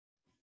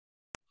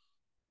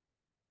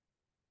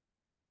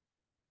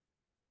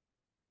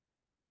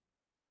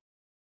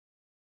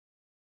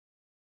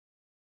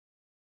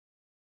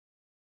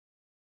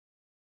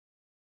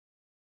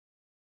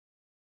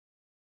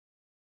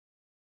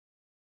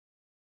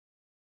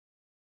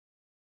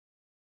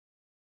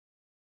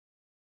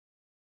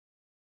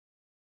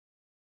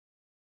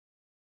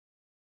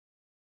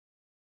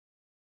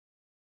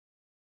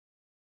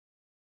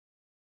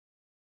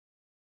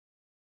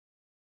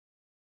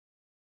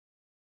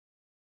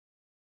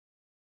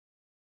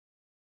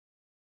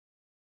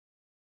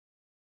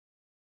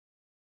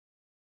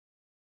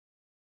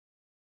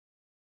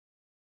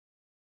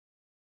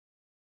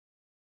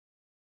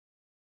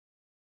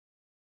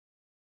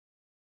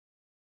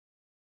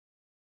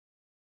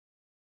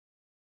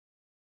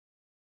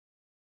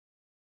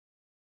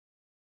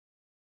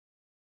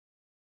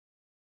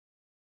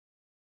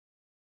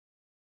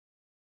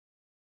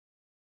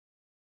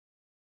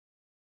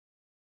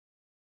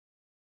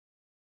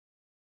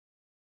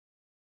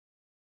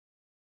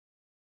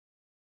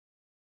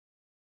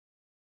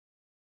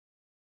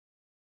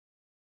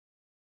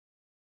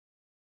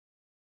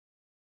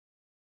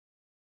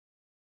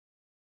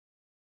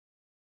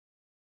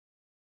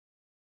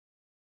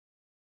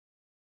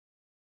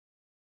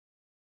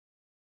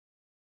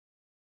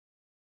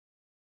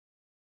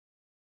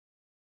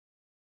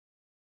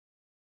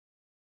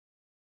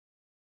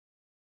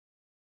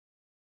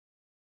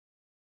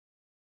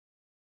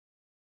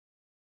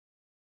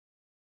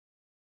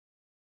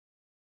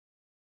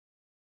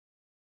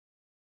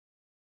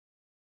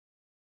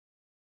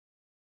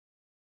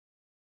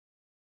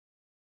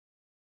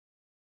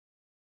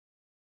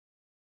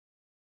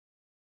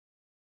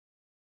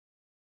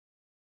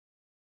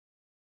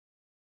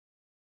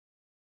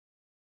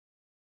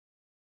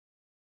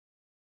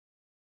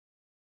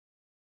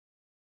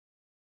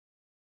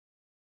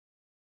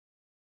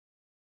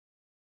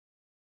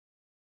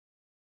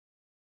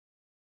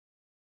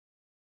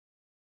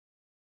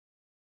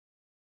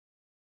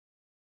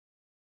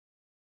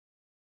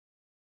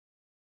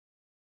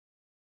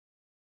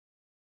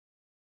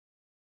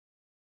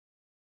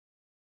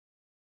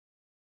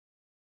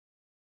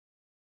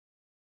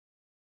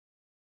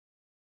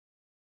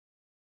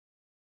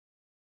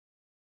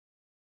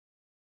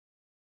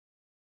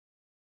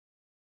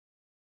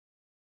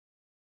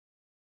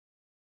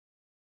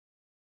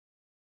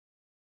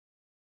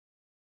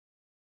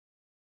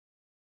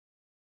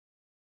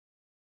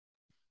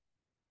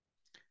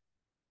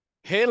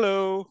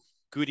Hello,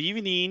 good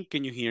evening.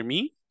 Can you hear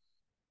me?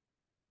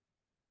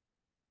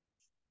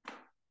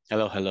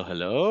 Hello, hello,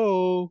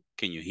 hello.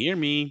 Can you hear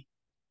me?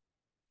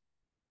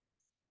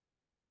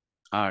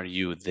 Are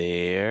you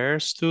there,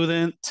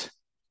 student?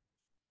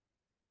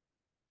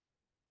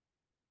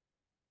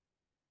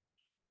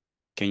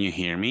 Can you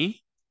hear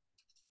me?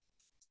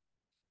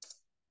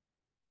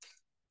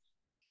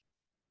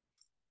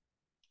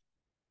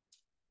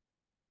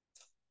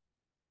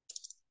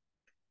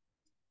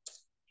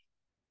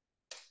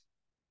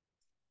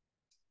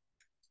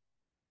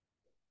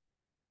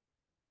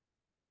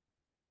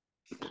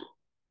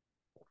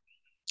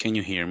 Can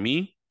you hear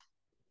me?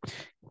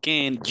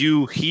 Can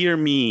you hear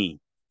me?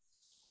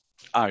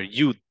 Are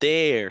you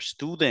there,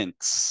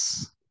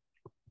 students?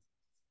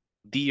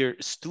 Dear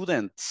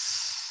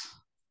students,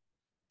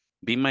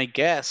 be my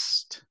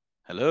guest.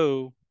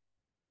 Hello.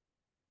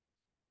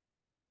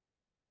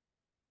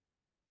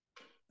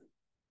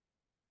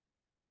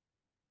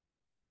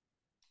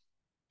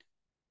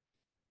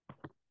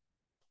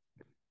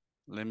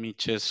 Let me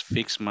just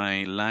fix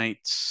my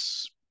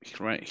lights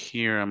right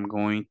here. I'm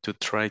going to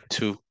try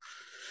to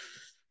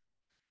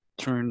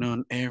turn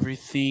on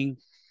everything.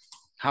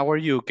 How are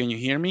you? Can you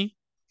hear me?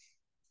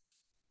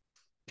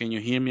 Can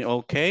you hear me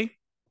okay?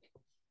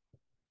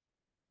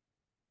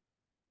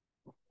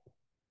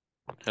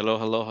 Hello,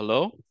 hello,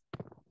 hello.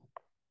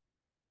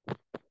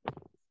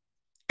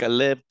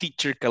 Caleb,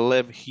 teacher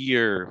Caleb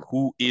here.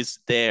 Who is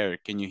there?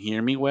 Can you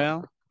hear me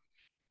well?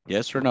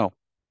 Yes or no?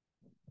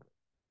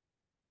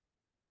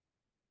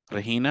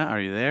 Regina,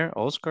 are you there?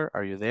 Oscar,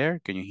 are you there?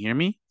 Can you hear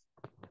me?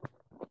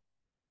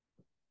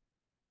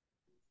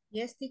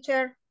 Yes,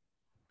 teacher.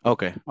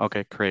 Okay,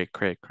 okay, great,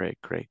 great, great,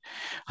 great.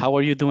 How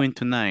are you doing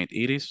tonight,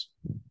 Iris?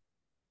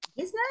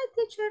 It's nice,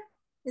 teacher.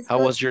 It's How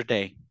good. was your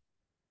day?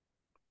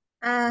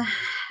 Uh,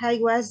 I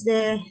was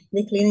the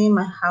cleaning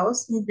my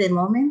house in the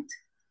moment.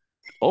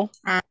 Oh,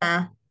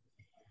 Uh,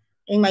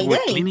 in my you were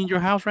day. cleaning your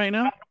house right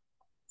now?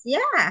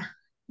 Yeah,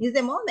 it's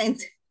the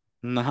moment.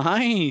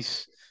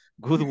 Nice.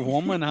 Good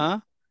woman, huh?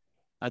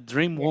 A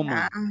dream Yeah.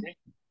 woman.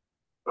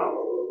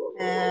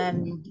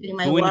 In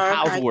my Doing work,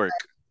 housework.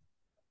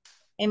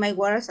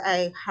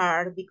 I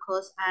hard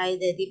because I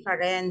the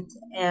different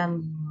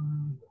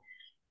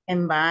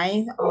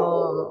invite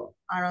or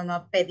I don't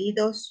know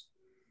pedidos.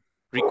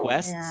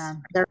 Requests?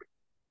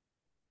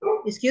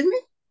 Excuse me.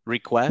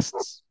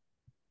 Requests?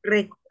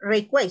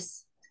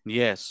 Requests.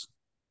 Yes.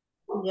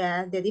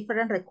 Yeah, the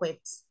different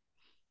requests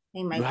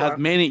in my You have work.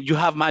 many, you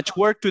have much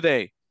work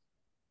today.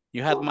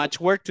 You had much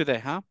work today,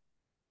 huh?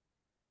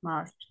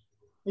 Much.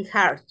 It's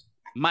hard.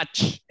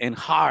 Much and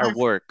hard Much.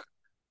 work.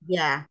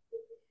 Yeah,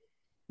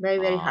 very,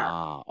 very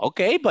hard.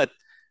 Okay, but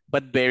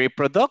very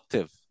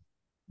productive,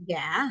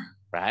 Yeah,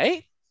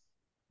 right?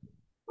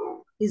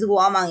 this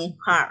woman is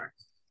hard.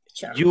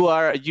 Sure. You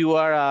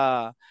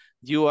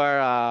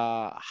are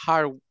a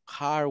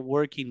hard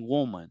working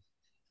woman.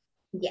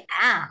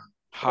 Yeah,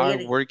 Hard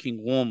really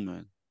working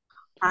woman.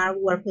 hard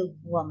working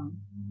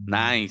woman.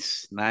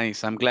 Nice,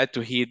 nice. I'm glad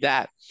to hear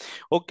that.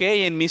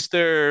 Okay, and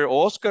Mr.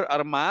 Oscar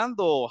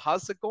Armando,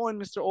 how's it going,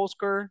 Mr.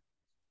 Oscar?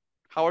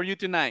 How are you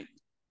tonight?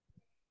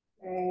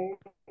 Uh,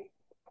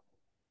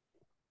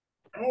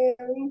 I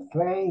am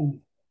fine.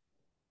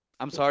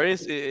 I'm sorry, I'm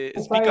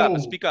speak up, fine.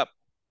 speak up.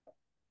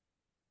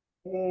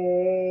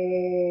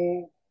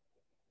 Good.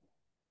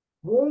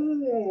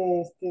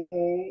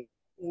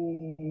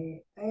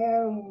 I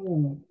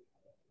am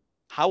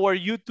How are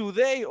you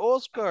today,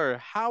 Oscar?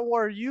 How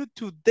are you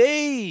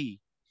today?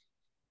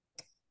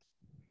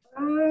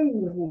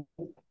 fine.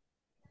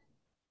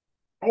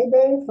 I'm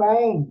very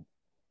fine.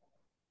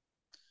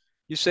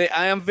 You say,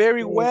 I am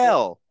very Uh,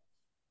 well.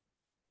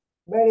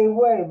 very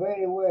well,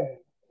 very well.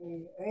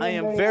 I I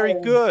am am very very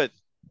well. good.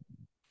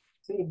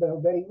 Sí, pero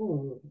very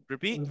good.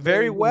 Repeat, very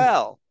Very good.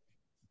 well.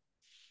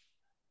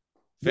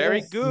 Very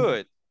Yes,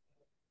 good.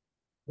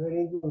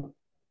 very good.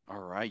 All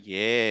right,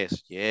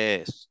 yes,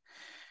 yes.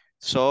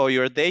 So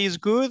your day is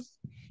good?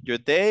 Your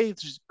day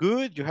is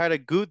good? You had a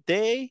good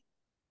day?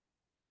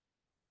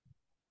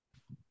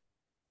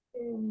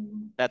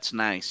 That's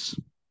nice.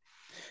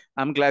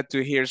 I'm glad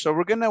to hear. So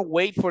we're gonna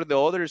wait for the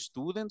other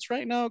students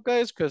right now,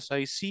 guys, because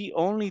I see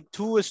only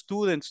 2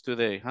 students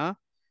today, huh?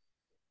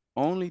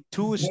 Only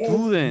two Yes,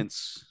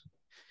 students.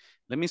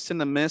 Let me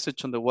send a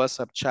message on the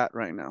WhatsApp chat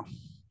right now.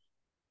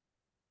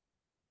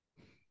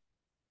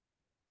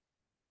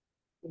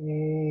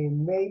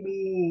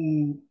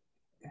 maybe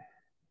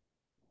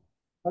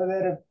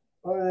other,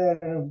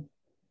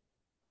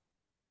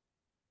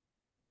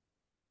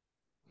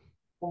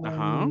 como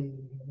Uh-huh.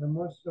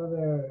 llamamos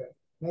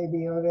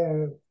maybe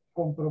other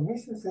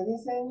compromisos se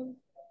dicen.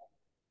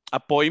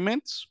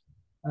 Appointments?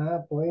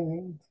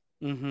 Appointment.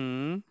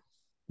 Mm-hmm.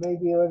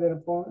 Maybe other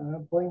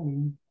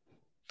appointment.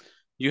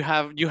 You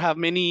have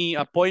many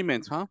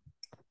appointments, huh?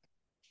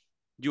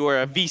 You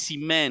are a busy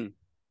man.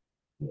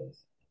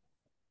 Yes.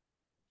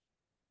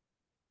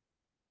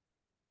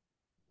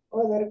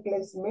 Other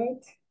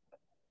classmate.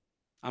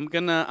 I'm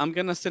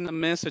gonna send a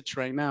message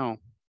right now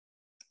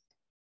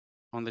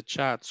on the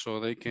chat so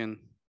they can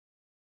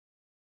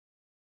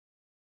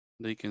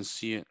They can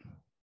see it.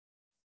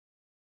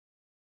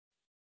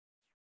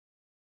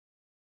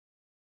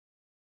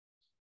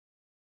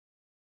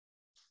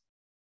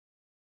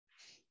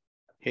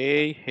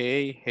 Hey,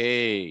 hey,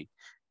 hey.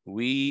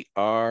 We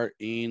are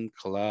in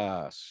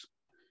class.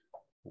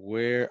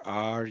 Where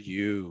are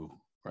you?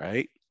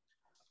 Right?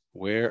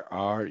 Where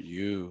are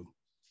you?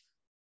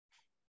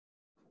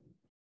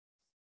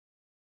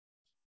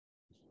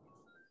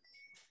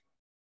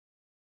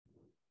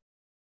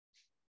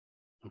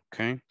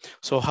 Okay,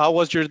 so how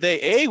was your day?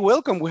 Hey,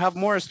 welcome. We have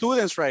more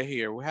students right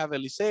here. We have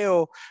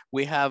Eliseo,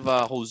 we have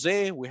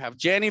Jose, we have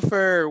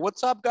Jennifer.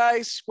 What's up,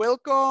 guys?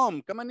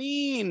 Welcome. Come on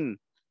in.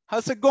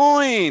 How's it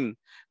going?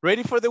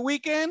 Ready for the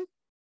weekend?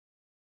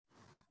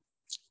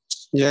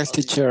 Yes,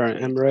 teacher,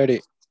 I'm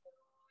ready.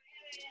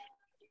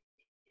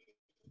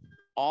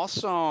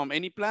 Awesome.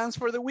 Any plans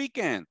for the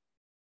weekend?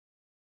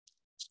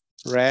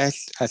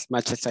 Rest as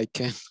much as I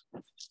can.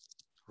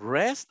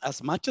 Rest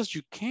as much as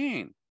you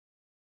can.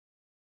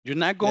 You're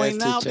not Yes,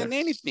 going out teacher. and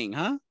anything,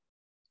 huh?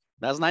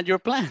 That's not your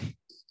plan.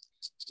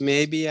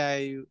 Maybe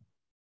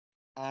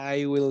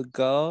I will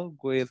go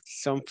with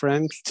some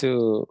friends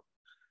to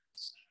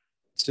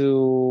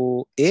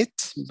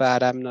eat,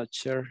 but I'm not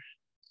sure.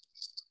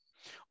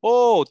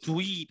 Oh, to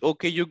eat.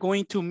 Okay, you're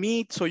going to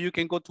meet so you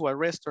can go to a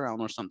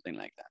restaurant or something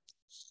like that.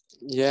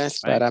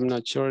 Yes, Right. but I'm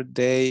not sure.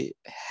 They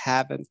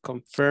haven't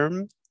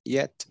confirmed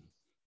yet.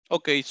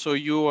 Okay, so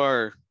you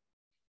are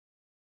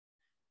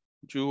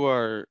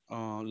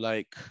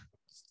like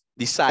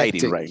deciding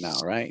Expecting. right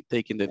now, right?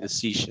 Taking the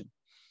decision.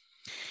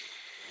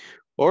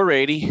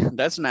 Alrighty,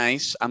 that's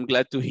nice. I'm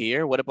glad to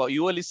hear. What about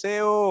you,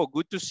 Eliseo?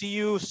 Good to see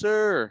you,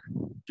 sir.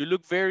 You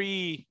look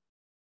very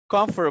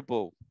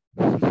comfortable.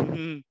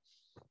 How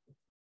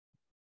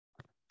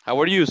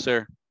are you,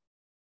 sir?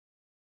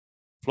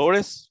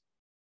 Flores?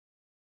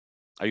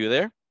 Are you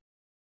there?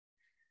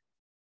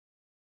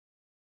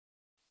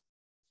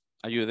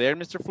 Are you there,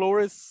 Mr.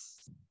 Flores?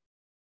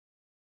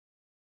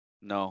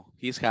 No,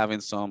 he's having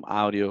some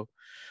audio.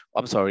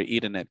 I'm sorry,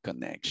 internet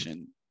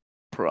connection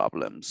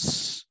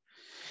problems.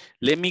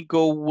 Let me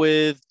go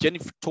with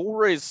Jennifer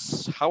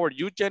Torres. How are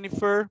you,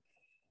 Jennifer?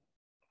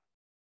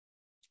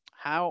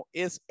 How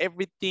is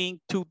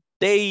everything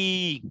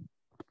today?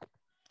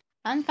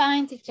 I'm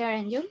fine, teacher,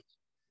 and you?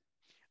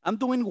 I'm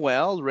doing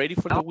well, ready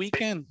for the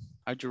weekend.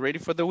 Are you ready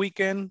for the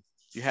weekend?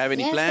 You have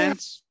any Yes, sir.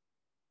 plans?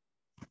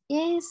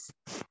 Yes,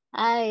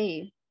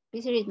 I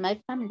visited my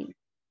family.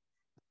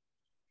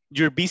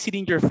 You're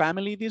visiting your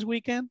family this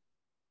weekend?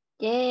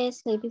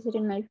 Yes, I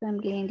visited my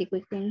family in the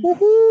weekend.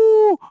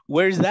 Woohoo!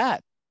 Where's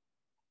that?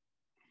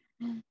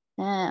 He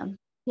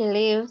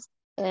lives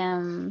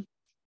in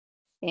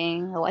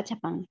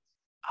Huachapan.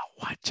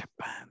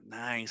 Japan.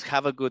 Nice.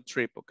 Have a good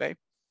trip, okay?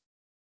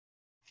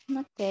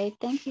 Okay,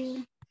 thank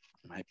you.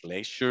 My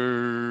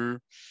pleasure.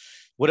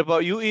 What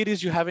about you,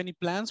 Iris? You have any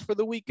plans for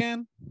the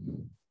weekend?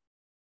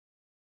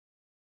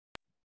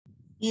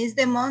 Is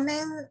the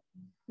moment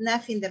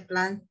nothing the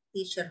plan,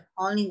 teacher,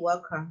 only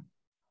welcome.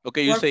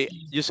 Okay,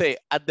 you say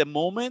at the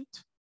moment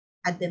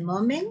At the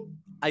moment,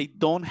 I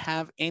don't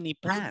have any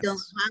I don't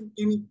plans. have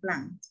any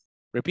plans.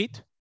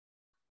 Repeat.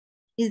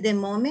 Is the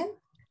moment?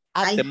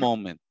 At the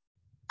moment.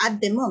 At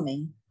the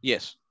moment,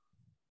 Yes.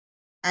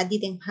 I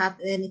didn't have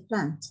any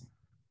plans.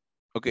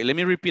 Okay, let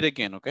me repeat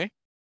again, okay?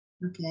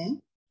 Okay.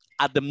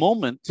 At the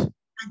moment,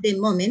 At the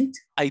moment,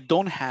 I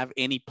don't have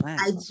any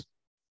plans.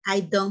 I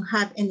don't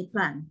have any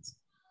plans.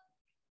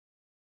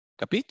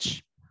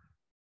 Capiche?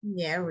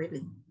 Yeah,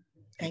 really.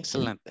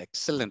 Excellent,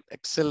 excellent,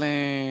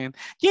 excellent.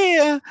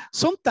 Yeah,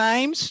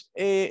 sometimes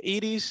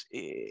it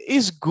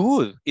is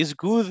good. It's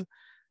good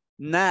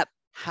not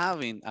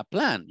having a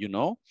plan, you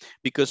know,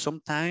 because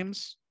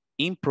sometimes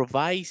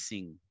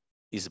improvising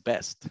is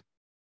best.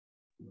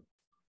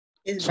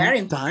 It's very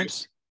important.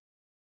 Sometimes,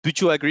 do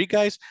you agree,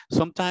 guys?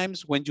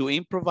 Sometimes when you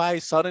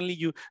improvise, suddenly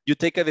you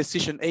take a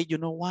decision. Hey, you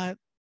know what?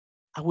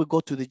 I will go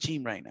to the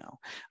gym right now.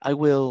 I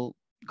will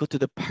go to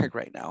the park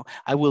right now.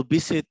 I will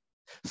visit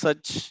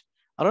such,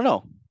 I don't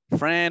know,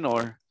 friend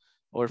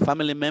or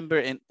family member,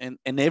 and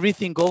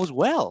everything goes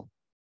well.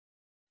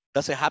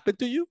 Does it happen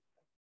to you?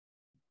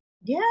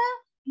 Yeah,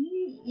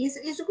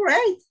 it's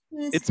great.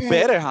 It's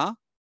better, huh?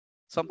 Yeah.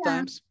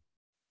 Sometimes.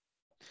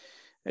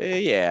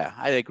 Yeah,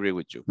 I agree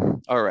with you.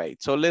 All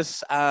right, so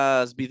let's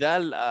ask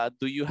Vidal,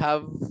 do you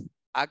have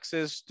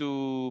access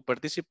to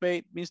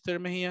participate, Mr.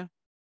 Mejia?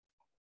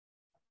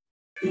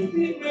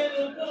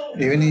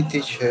 Evening,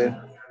 teacher.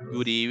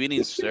 Good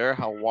evening, sir.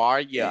 How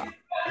are you?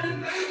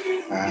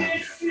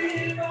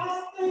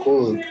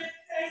 Good.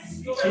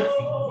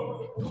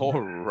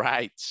 All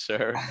right,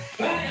 sir.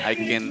 I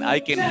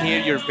can hear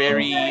you're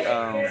very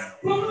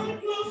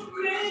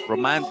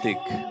romantic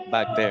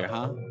back there,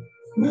 huh?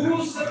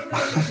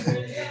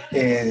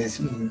 Es,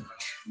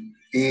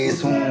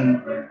 es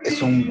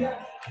un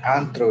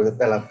antro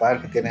de la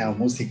par que tiene la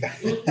música.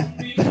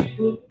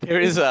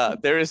 There is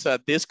a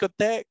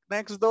discotheque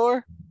next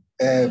door.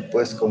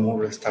 Pues como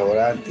un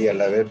restaurante y a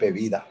la vez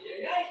bebida.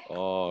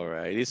 All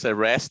right, it's a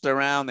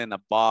restaurant and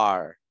a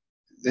bar.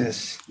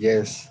 Yes,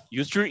 yes.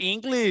 Use your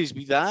English,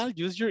 Vidal.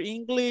 Use your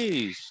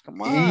English.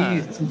 Come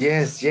on.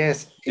 Yes,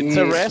 yes. It's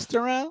a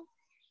restaurant.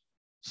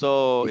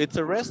 So it's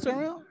a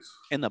restaurant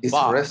and a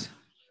bar.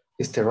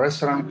 It's the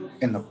restaurant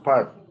in a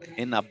park.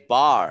 In a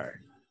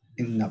bar.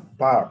 In a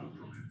bar.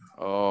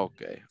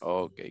 Okay,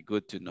 okay.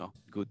 Good to know.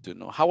 Good to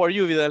know. How are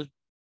you, Vidal?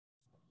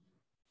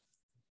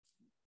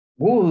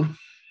 Good,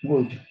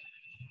 good.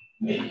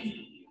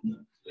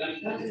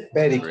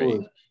 Very Great.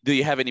 good. Do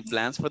you have any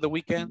plans for the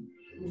weekend?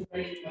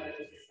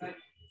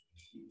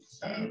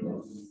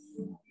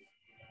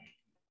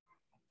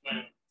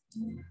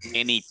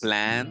 Any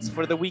plans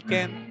for the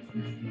weekend?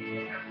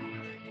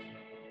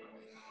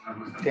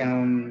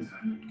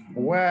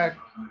 What?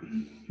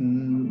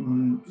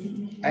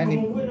 Any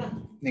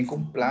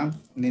ningún plan,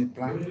 ni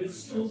plan.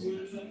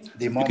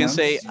 The You can moment.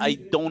 say, I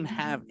don't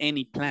have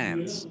any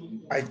plans.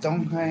 I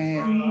don't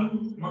have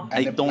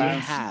I any don't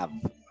plans. have.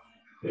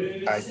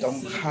 I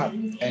don't have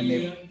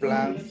any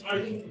plans.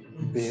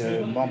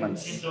 The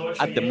moments.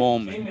 At the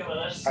moment.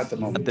 At the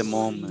moment. At the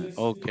moment.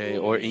 Okay.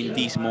 Or in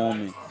this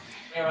moment.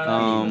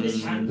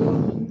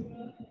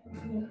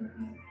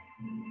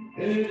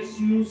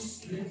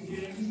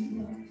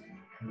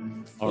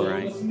 All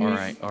right, all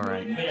right, all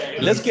right.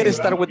 Let's get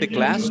started with the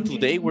class.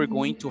 Today, we're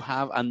going to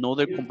have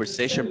another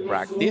conversation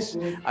practice.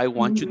 I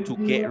want you to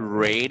get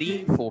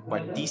ready for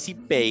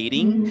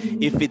participating.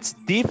 If it's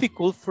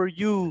difficult for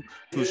you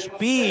to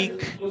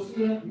speak,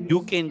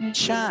 you can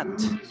chat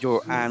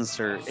your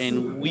answer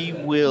and we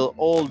will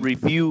all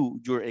review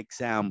your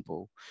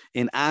example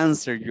and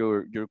answer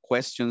your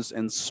questions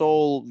and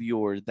solve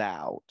your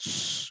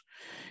doubts.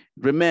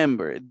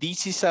 Remember,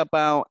 this is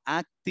about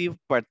active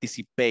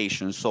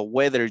participation. So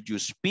whether you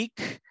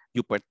speak,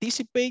 you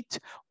participate,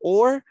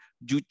 or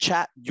you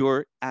chat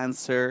your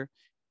answer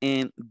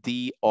in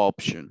the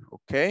option,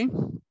 okay?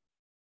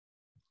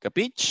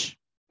 Capiche?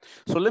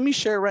 So let me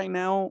share right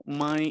now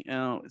my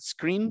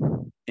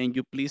screen and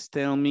you please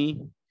tell me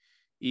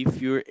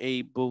if you're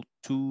able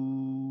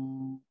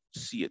to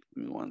see it.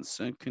 Give me 1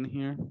 second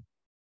here.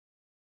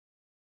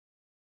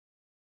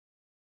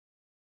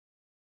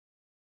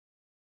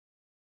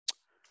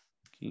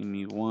 Give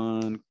me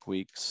 1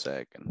 quick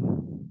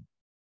second.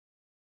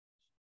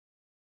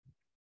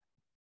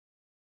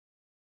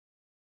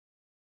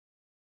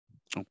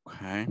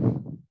 Okay.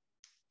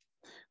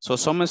 So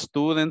some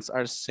students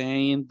are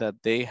saying that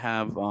they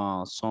have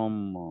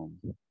some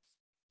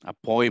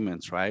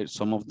appointments, right?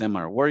 Some of them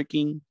are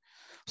working.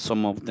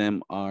 Some of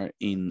them are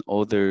in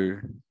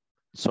other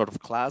sort of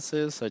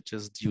classes, such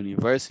as the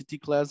university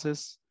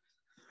classes.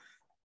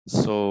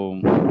 So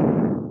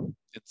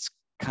it's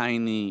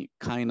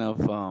kind of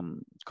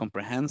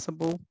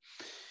comprehensible,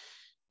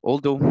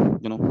 although,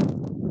 you know,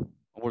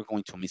 we're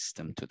going to miss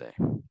them today.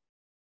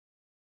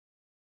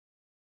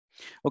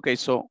 Okay,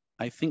 so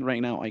I think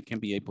right now I can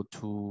be able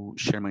to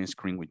share my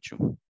screen with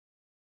you.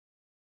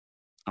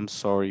 I'm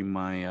sorry,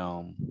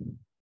 my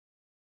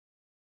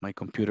my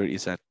computer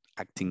is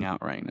acting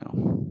out right now.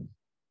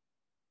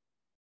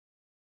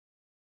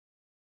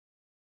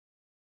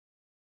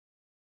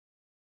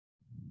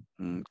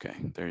 Okay,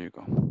 there you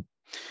go.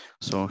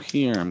 So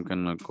here I'm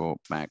gonna go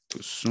back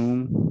to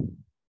Zoom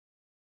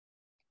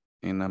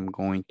and I'm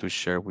going to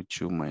share with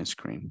you my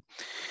screen.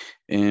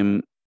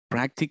 And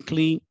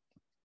practically,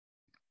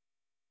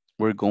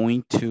 we're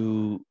going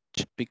to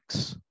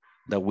topics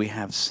that we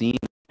have seen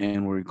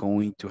and we're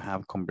going to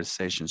have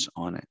conversations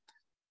on it.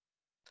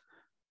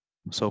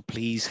 So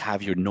please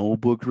have your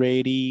notebook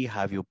ready,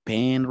 have your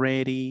pen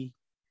ready,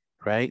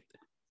 right?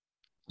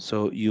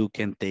 So you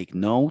can take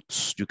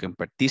notes, you can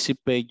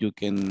participate, you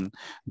can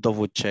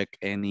double check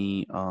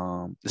any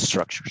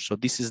structure. So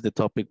this is the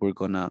topic we're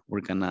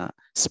gonna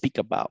speak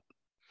about.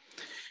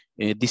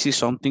 This is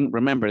something,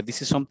 remember,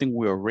 this is something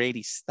we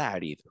already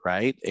studied,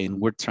 right?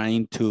 And we're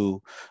trying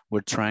to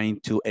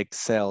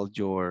excel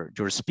your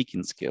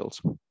speaking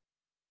skills.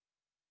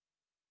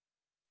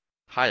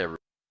 Hi, everyone.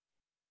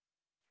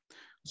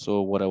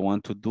 So what I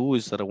want to do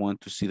is that I want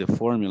to see the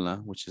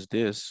formula, which is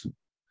this.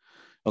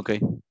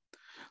 Okay.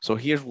 So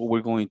here's what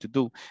we're going to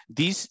do.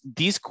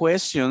 These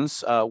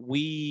questions,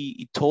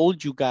 we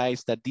told you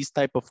guys that these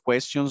type of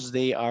questions,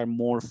 they are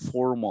more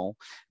formal.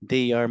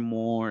 They are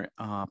more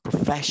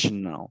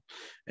professional,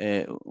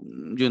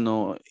 you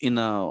know, in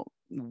a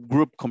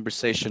group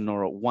conversation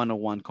or a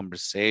one-on-one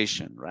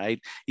conversation, right?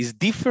 It's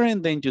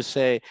different than you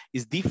say,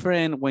 it's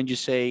different when you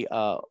say,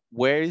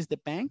 where is the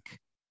bank?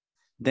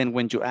 Than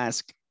when you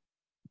ask,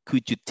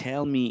 could you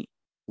tell me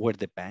where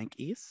the bank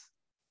is?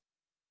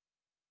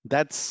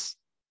 That's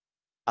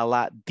a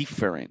lot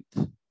different,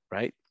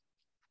 right?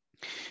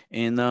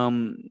 And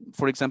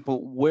for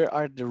example, where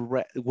are the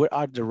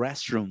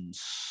restrooms?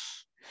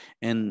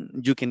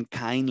 And you can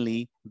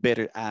kindly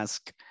better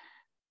ask,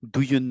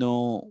 do you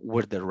know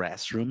where the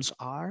restrooms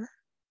are?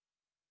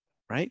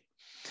 Right?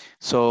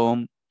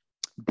 So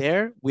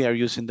there we are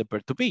using the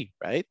verb to be,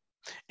 right?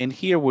 And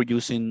here we're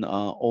using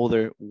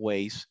other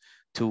ways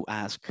to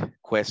ask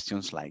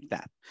questions like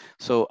that.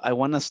 So I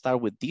want to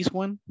start with this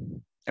one.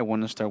 I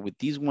want to start with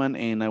this one,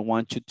 and I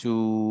want you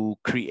to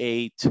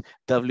create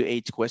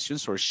WH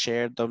questions or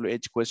share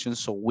WH questions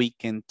so we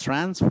can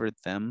transfer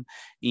them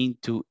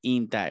into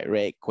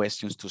indirect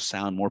questions to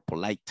sound more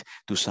polite,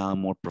 to sound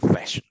more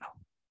professional.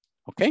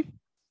 Okay?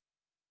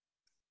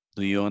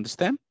 Do you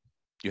understand?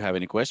 Do you have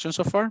any questions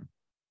so far?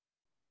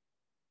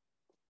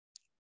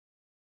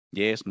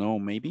 Yes, no,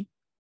 maybe?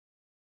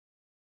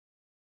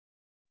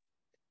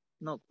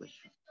 No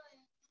question.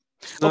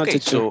 No, Okay,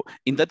 teacher. so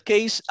in that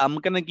case, I'm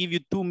gonna give you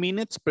 2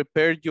 minutes.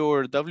 Prepare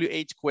your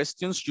WH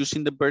questions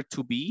using the verb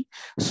to be,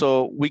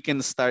 so we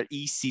can start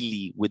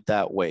easily with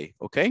that way,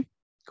 okay?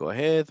 Go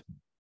ahead.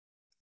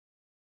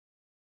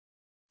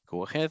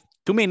 Go ahead.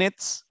 2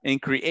 minutes and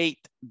create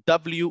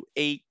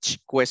WH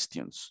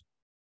questions.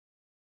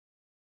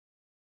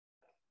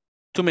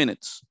 2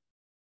 minutes.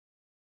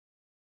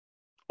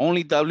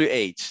 Only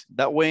WH.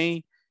 That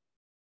way,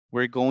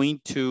 we're going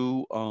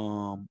to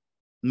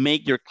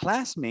make your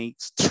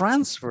classmates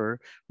transfer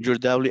your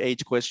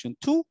WH question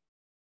to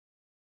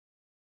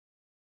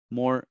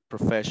more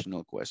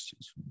professional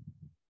questions.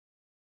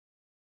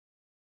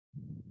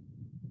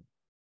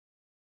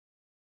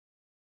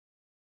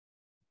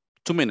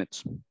 Two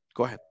minutes.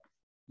 Go ahead.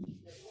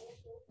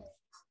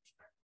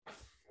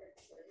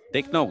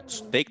 Take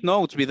notes,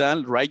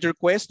 Vidal. Write your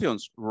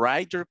questions.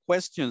 Write your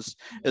questions.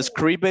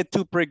 Escribe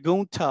tu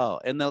pregunta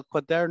en el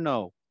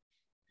cuaderno.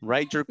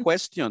 Write your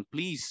question,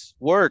 please.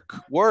 Work.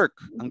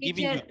 I'm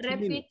giving you 2 repeat,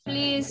 minutes.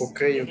 please.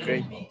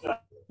 Okay.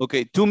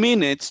 Okay, 2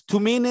 minutes. 2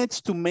 minutes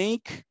to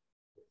make.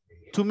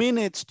 2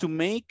 minutes to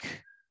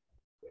make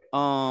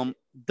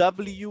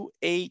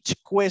WH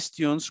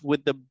questions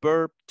with the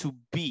verb to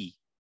be.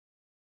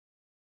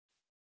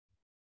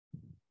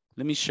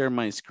 Let me share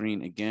my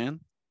screen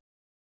again.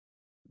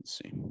 Let's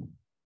see.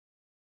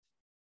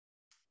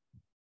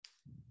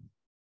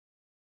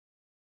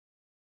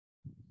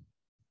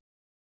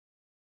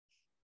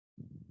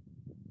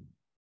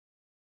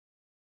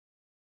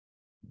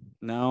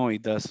 Now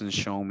it doesn't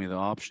show me the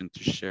option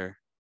to share.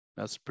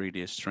 That's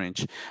pretty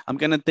strange. I'm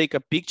gonna take a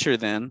picture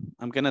then.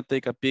 I'm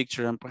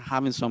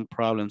having some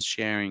problems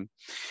sharing.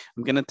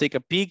 I'm gonna take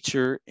a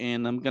picture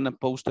and I'm gonna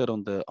post it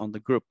on the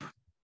group.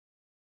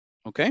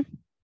 Okay?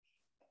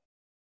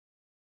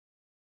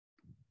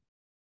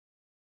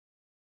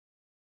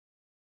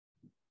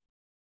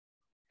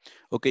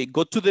 Okay,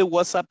 go to the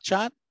WhatsApp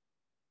chat.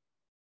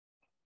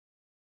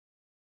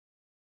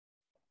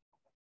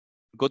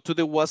 Go to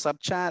the WhatsApp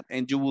chat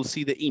and you will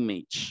see the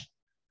image.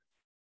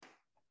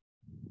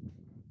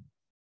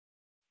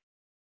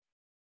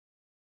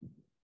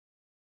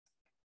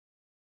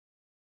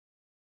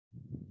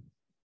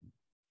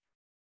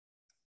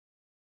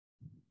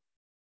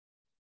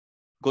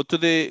 Go to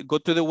the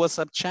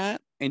WhatsApp chat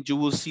and you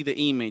will see the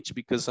image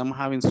because I'm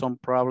having some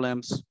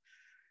problems.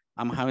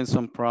 I'm having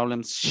some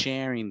problems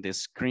sharing the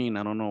screen.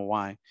 I don't know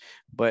why,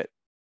 but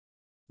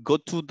go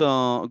to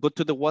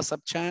the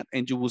WhatsApp chat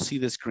and you will see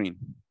the screen.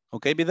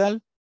 Okay, Vidal?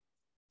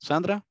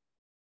 Sandra?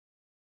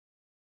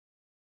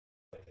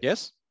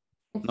 Yes?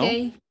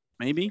 Okay. No?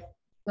 Maybe?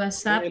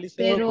 WhatsApp, Okay, Eliseo,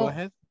 pero go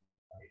ahead.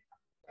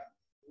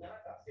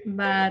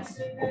 but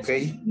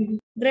Okay.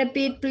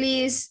 repeat,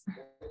 please.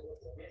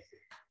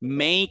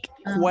 Make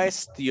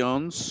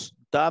questions,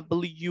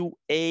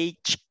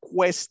 WH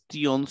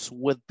questions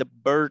with the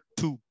verb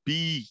to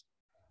be.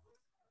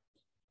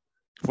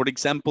 For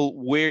example,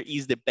 where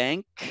is the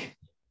bank?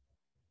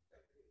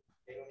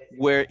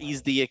 Where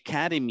is the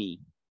academy?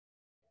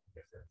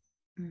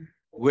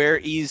 Where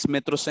is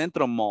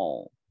Metrocentro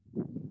Mall?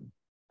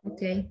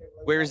 Okay.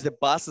 Where is the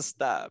bus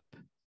stop?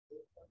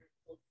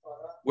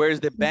 Where is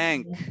the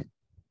bank?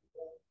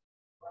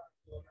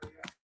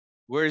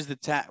 Where is the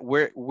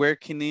where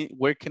can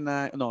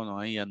I no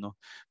ahí ya no,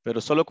 pero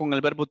solo con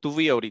el verbo to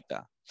be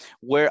ahorita.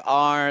 Where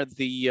are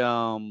the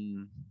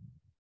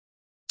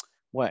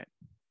what?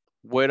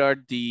 Where are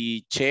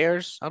the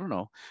chairs? I don't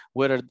know.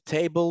 Where are the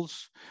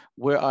tables?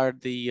 Where are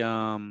the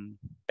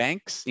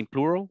banks in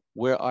plural?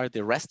 Where are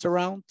the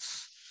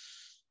restaurants?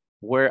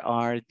 Where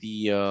are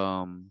the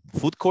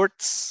food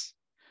courts?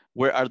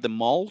 Where are the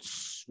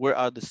malls? Where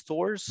are the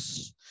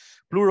stores?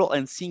 Plural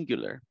and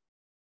singular.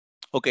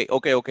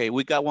 Okay.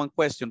 We got one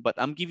question, but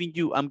I'm giving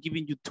you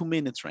 2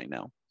 minutes right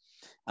now.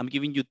 I'm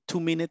giving you 2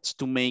 minutes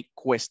to make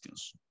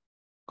questions.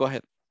 Go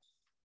ahead.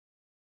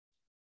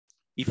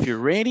 If you're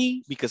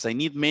ready, because I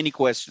need many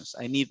questions.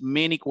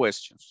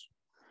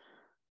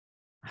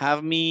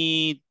 Have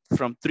me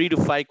from 3 to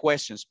 5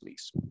 questions,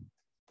 please.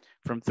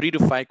 From 3 to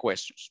 5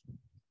 questions.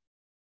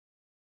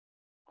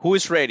 Who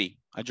is ready?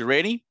 Are you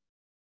ready?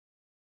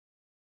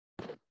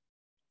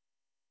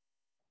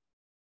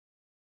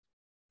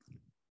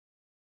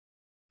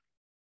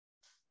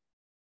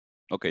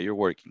 Okay, you're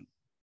working.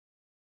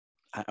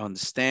 I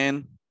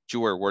understand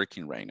you are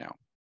working right now.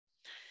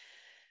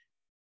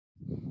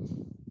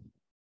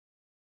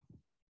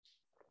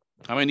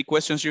 How many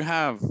questions you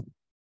have?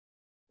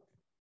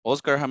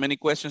 Oscar, how many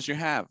questions you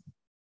have?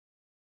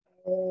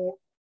 1,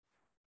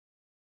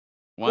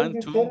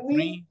 2,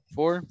 3,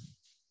 4.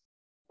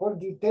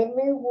 Could you tell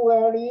me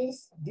where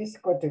is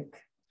discotheque?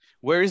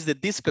 Where is the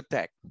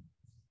discotheque?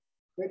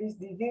 Where is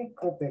the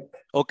discotheque?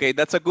 Okay,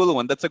 that's a good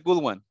one. That's a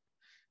good one.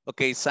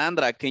 Okay,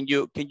 Sandra, can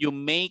you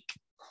make,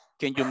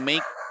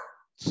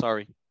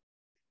 sorry,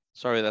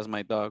 that's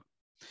my dog.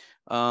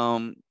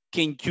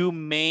 Can you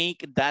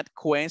make that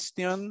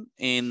question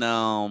in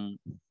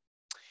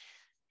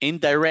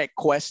indirect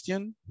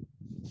question?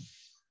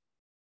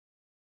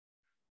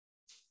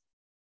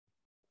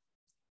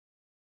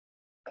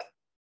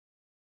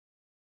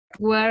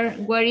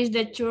 Where is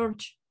the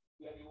church?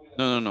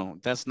 No.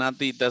 That's not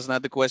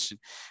the question.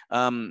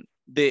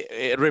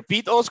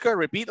 Repeat, Oscar.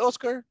 Repeat,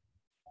 Oscar.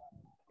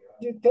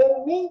 You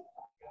tell me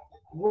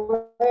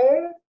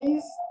where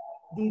is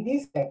the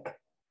discotheque?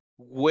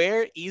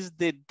 Where is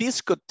the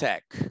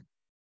discotheque?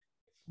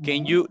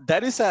 Can you,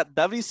 that is a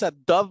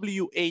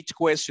WH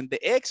question.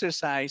 The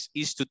exercise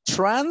is to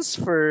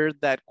transfer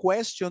that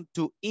question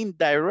to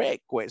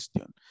indirect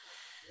question.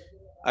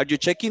 Are you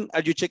checking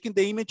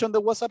the image on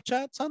the WhatsApp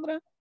chat, Sandra?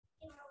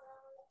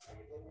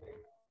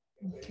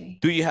 Okay.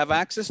 Do you have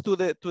access to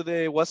the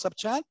WhatsApp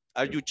chat?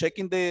 Are you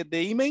checking the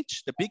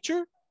image, the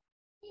picture?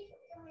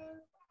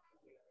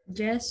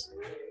 Yes.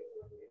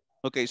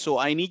 Okay, so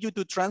I need you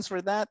to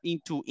transfer that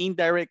into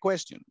indirect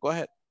question. Go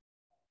ahead.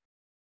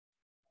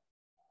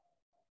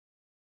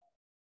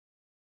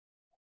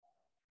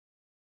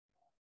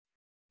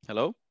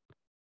 Hello?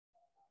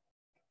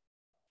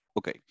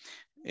 Okay.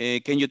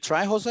 Can you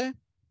try, Jose?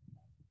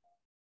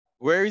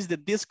 Where is the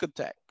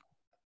discotheque?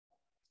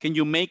 Can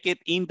you make it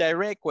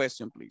indirect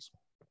question, please?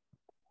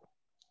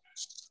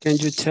 Can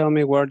you tell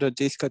me where the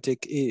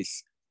discotheque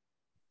is?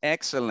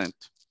 Excellent.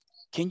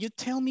 Can you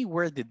tell me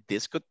where the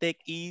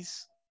discotheque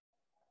is?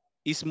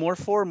 It's more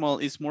formal,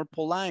 it's more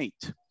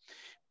polite.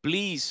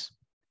 Please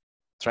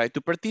try to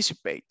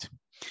participate.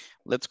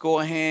 Let's go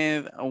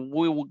ahead.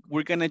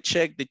 We're gonna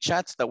check the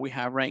chats that we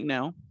have right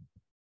now.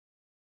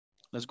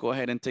 Let's go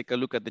ahead and take a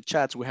look at the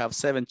chats. We have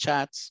 7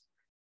 chats.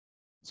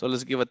 So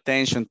let's give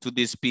attention to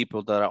these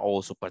people that are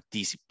also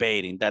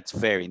participating. That's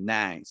very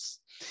nice.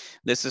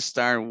 Let's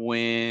start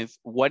with,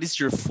 what is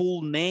your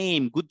full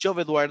name? Good job,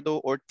 Eduardo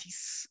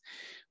Ortiz.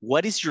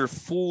 What is your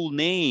full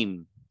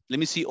name? Let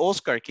me see,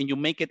 Oscar, can you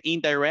make it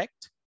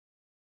indirect?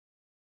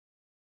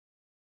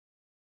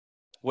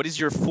 What is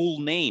your full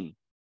name?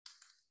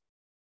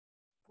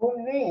 Full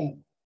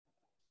name.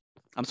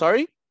 I'm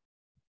sorry?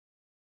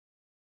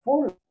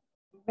 Full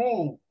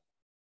name.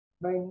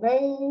 My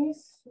name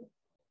is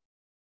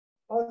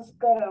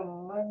Oscar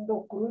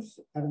Armando Cruz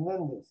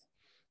Hernandez.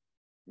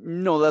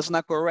 No, that's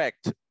not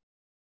correct.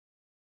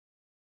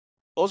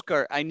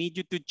 Oscar, I need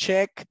you to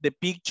check the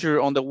picture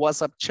on the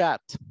WhatsApp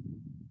chat.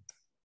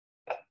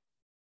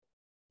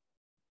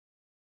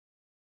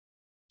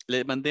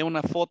 Le mandé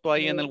una foto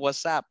ahí en el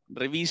WhatsApp.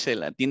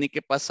 Revísela. Tiene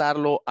que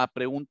pasarlo a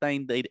pregunta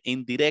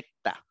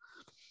indirecta.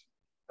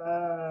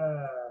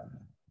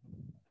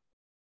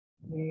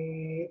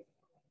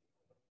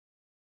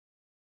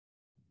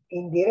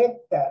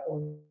 Indirecta.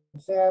 O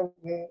sea,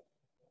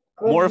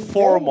 more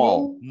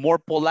formal, more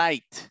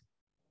polite.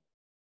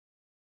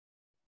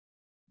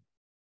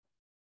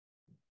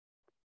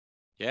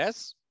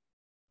 Yes?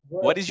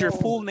 What is your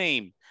full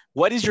name?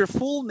 What is your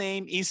full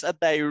name is a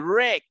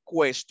direct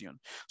question.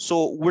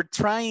 So we're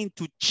trying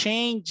to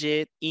change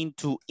it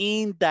into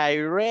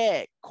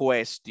indirect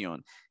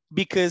question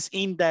because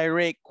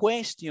indirect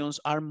questions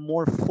are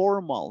more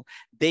formal.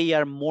 They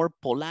are more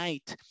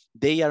polite.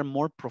 They are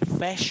more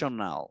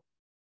professional.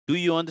 Do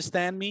you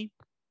understand me?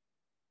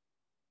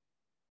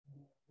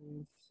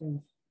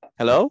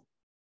 Hello?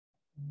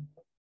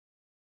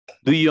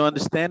 Do you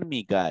understand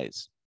me,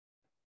 guys?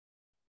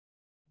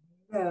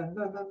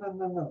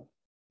 No.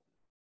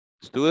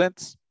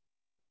 Students?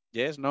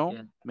 Yes, no,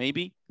 Yeah.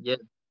 maybe? Yes.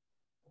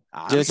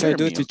 Yes, I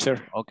do,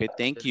 teacher. Okay,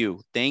 thank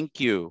you.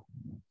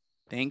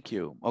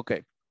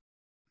 Okay.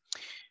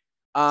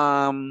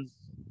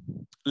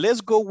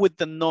 Let's go with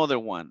another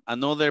one,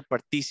 another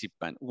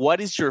participant. What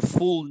is your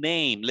full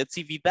name? Let's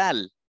see,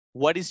 Vidal.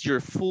 What is your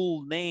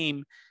full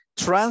name?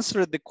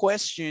 Transfer the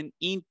question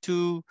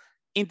into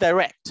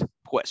indirect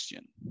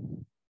question.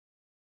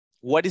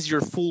 What is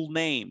your full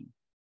name?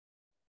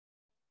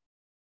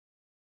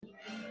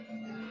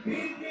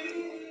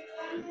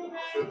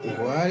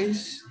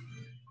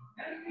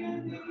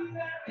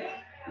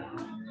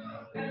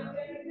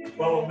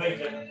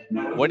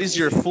 What is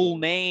your full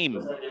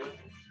name?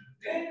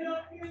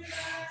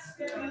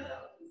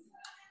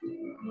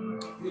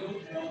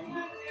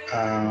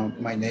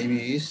 My name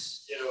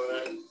is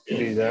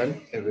Vidal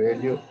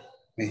Evelio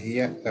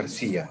Mejia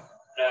Garcia.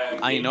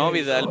 I know,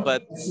 Vidal,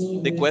 but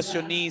the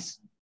question is,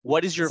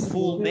 what is your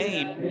full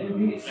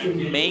name?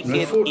 Make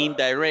it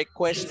indirect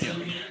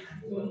question.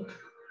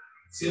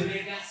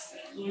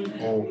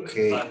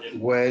 Okay,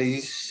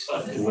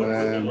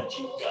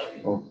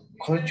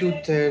 could you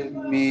tell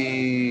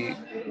me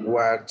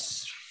what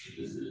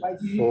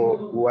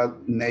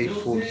full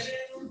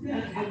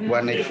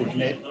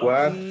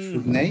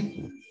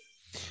name?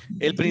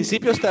 El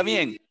principio está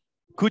bien.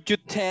 Could you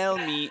tell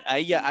me?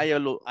 Ahí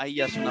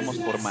ya sonamos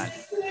formal.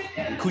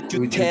 Could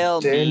you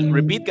tell me?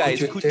 Repeat,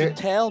 guys. Could you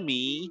tell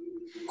me?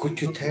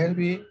 Could you tell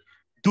me?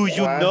 Do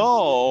you what-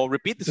 know?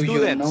 Repeat the Do you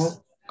students.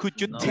 know? Could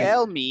you No.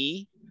 tell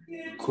me?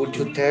 Could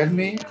you tell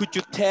me? Could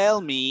you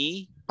tell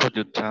me? Could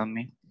you tell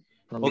me?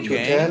 Could you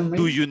Okay. tell me?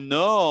 Do you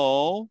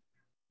know?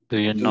 Do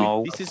you Do-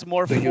 know? This is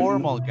more Do you-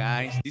 formal,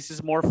 guys. This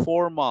is more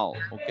formal,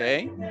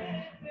 okay?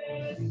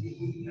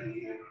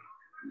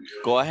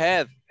 Go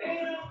ahead.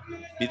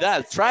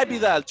 Vidal,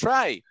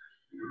 try.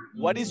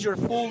 What is your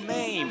full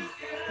name?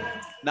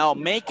 Now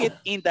make it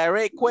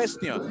indirect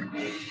question.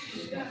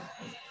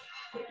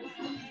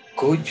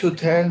 Could you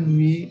tell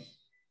me?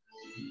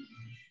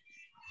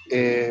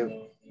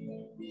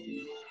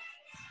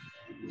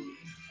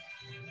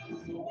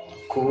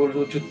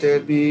 Could you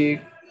tell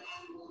me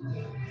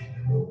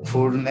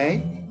full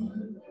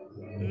name?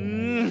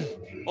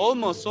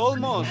 Almost.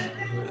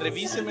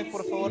 Revíseme,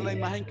 por favor, la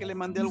imagen que le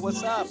mandé al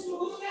WhatsApp.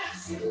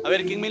 A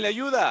ver, ¿quién me le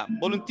ayuda?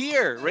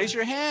 Volunteer, raise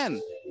your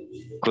hand.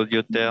 Could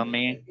you tell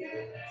me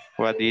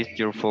what is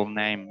your full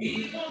name?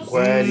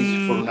 Where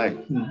is full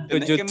name?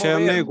 Could Tenés you que tell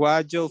me mover.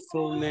 what your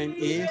full name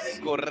is?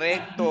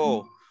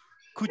 Correcto.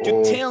 Could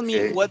you tell me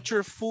Okay. what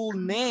your full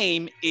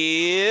name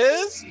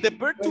is? The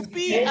verb to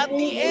be at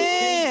the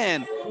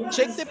end.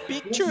 Check the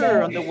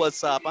picture on the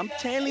WhatsApp. I'm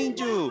telling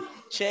you.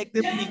 Check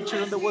the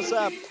picture on the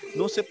WhatsApp.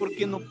 No sé por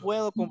qué no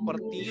puedo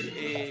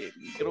compartir.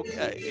 Creo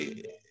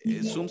que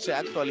Zoom se ha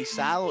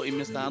actualizado y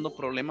me está dando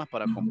problemas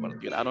para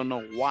compartir. I don't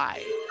know why.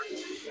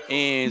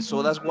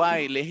 So that's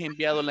why les he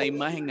enviado la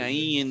imagen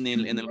ahí en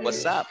el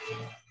WhatsApp.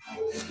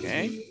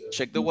 Okay.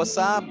 Check the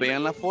WhatsApp,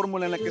 vean la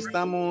fórmula en la que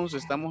estamos.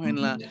 Estamos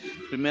en la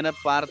primera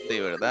parte,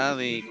 ¿verdad?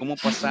 De cómo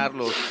pasar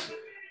los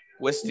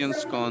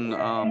questions con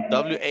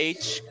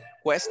WH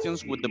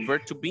questions with the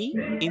verb to be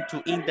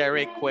into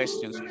indirect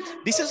questions.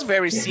 This is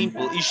very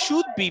simple. It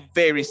should be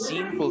very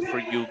simple for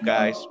you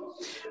guys.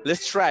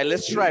 Let's try.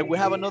 We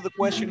have another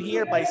question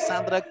here by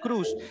Sandra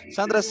Cruz.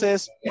 Sandra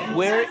says,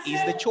 where is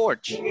the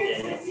church?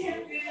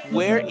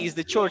 Where is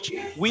the church?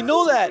 We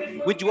know that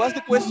when you ask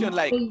the question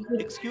like,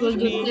 excuse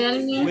Could you tell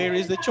me, me? where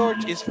is the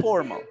church? Is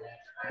formal.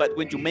 But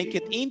when you make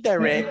it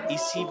indirect,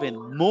 it's even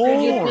Could you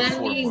more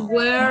tell me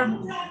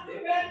formal.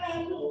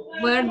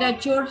 where the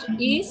church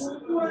is?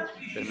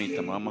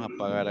 Permítame, vamos a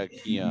apagar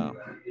aquí a...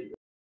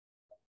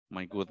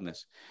 My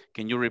goodness.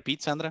 Can you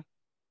repeat, Sandra?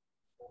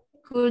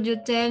 Could you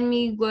tell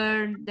me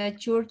where the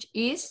church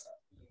is?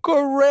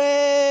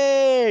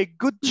 Correct.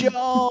 Good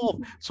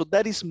job. So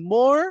that is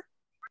more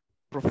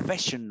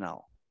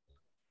professional.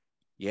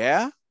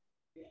 Yeah?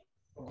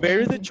 Where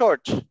is the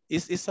church?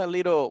 It's a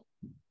little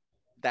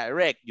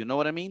direct, you know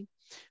what I mean?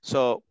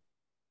 So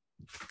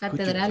could you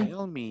Catedral.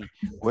 tell me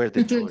where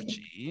the church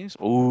is?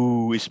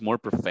 Oh, it's more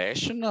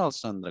professional,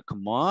 Sandra.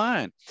 Come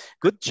on.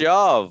 Good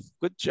job.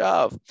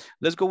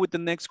 Let's go with the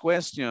next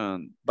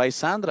question by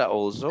Sandra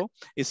also.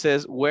 It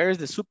says, where is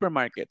the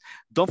supermarket?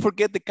 Don't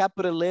forget the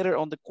capital letter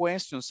on the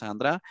question,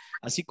 Sandra.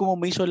 Así como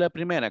me hizo la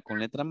primera con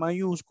letra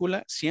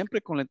mayúscula, siempre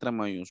con letra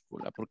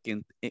mayúscula, porque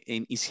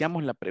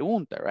iniciamos la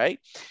pregunta, right?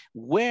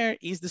 Where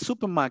is the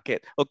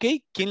supermarket?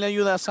 Okay, ¿quién le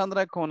ayuda a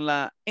Sandra con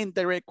la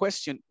indirect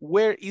question?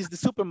 Where is the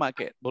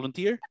supermarket?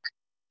 Volunteer?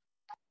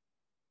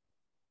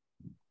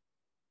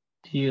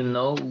 Do you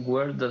know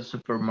where the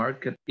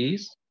supermarket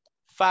is?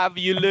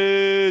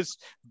 Fabulous.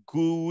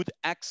 Good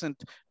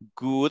accent.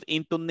 Good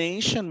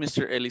intonation,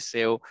 Mr.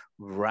 Eliseo.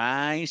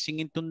 Rising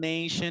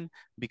intonation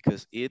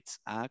because it's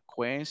a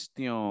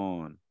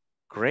question.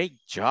 Great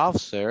job,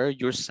 sir.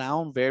 You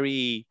sound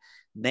very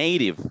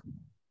native.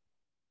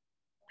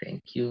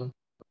 Thank you.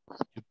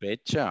 You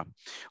betcha.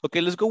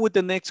 Okay, let's go with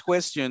the next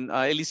question.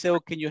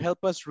 Eliseo, can you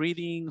help us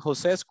reading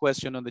Jose's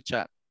question on the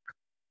chat?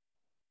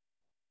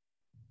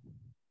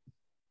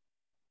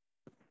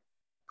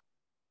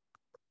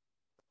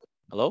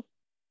 Hello?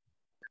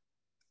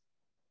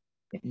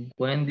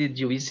 When did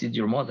you visit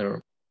your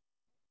mother?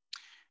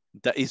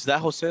 Is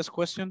that Jose's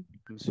question?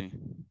 Let me see.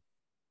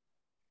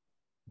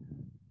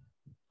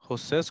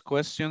 Jose's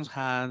questions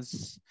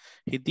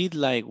he did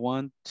like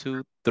 1,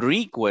 2,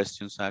 3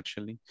 questions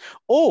actually.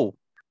 Oh,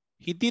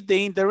 he did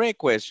the indirect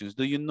questions.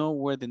 Do you know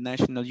where the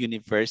National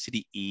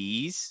University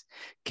is?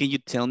 Can you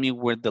tell me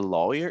where the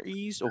lawyer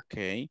is?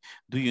 Okay.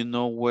 Do you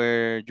know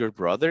where your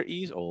brother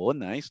is? Oh,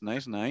 nice.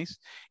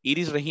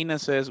 Iris Regina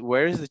says,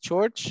 where is the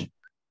church?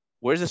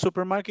 Where's the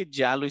supermarket?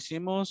 Ya lo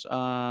hicimos.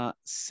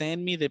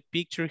 Send me the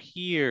picture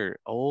here.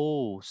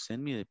 Oh,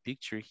 send me the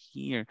picture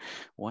here.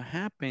 What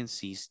happens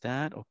is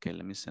that, okay,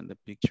 let me send the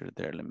picture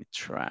there. Let me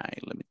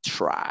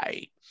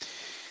try.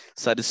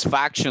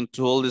 Satisfaction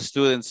to all the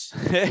students.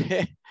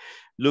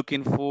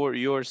 Looking for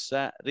your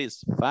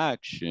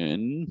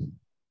satisfaction.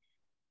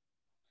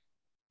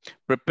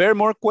 Prepare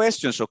more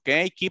questions,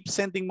 okay? Keep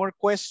sending more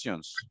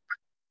questions.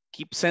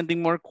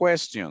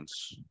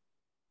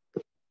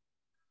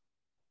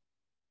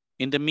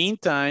 In the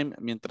meantime,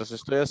 mientras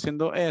estoy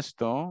haciendo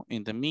esto,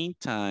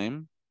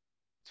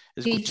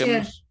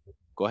 escuchemos.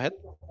 Go ahead.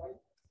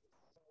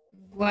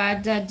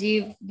 What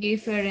the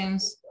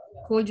difference?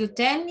 Could you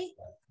tell me?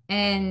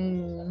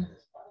 And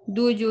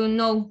do you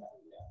know?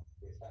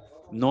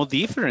 No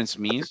difference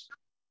means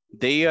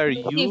They are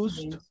No used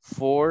difference.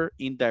 for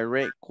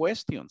indirect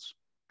questions.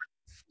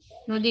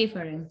 No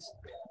difference.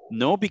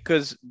 No,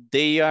 because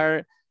they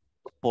are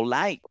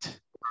polite.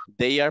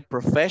 They are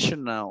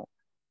professional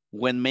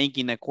when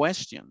making a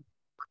question.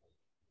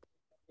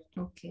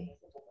 Okay.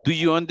 Do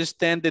you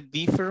understand the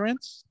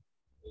difference?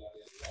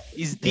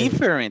 It's Yes.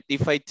 different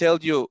if I tell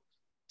you,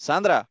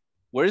 Sandra,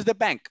 where's the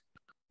bank?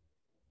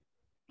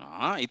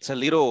 It's a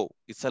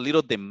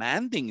little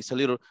demanding. It's a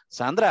little,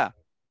 Sandra,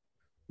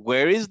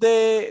 where is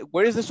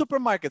the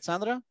supermarket,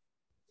 Sandra?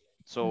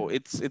 So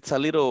it's a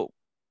little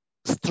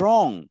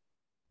strong.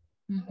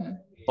 Mhm.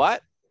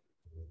 But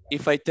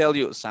if I tell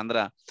you,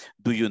 Sandra,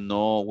 do you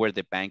know where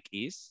the bank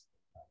is?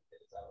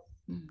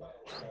 Mm.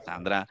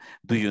 Sandra,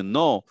 do you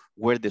know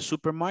where the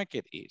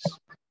supermarket is?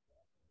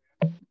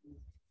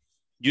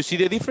 You see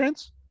the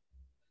difference?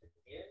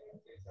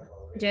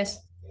 Yes.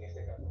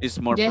 It's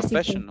more Yes, teacher.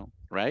 professional,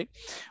 right?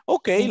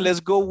 Okay, Yeah.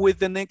 let's go with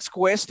the next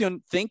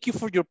question. Thank you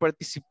for your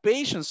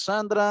participation,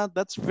 Sandra.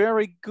 That's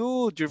very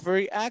good. You're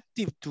very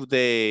active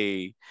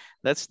today.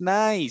 That's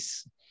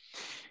nice.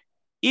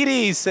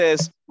 It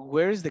says,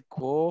 where is the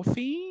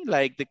coffee?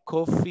 Like the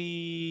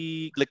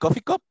coffee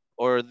cup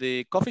or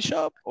the coffee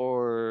shop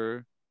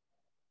or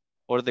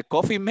the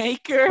coffee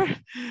maker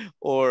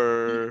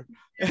or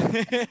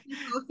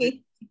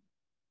Coffee.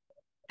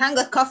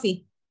 Tango's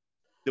coffee.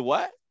 the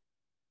what?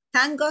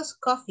 Tango's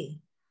coffee.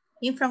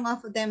 In front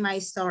of them, I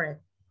saw it.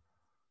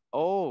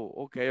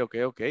 Oh,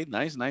 okay.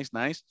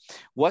 Nice.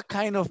 What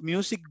kind of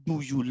music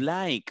do you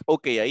like?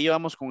 Ok, ahí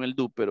vamos con el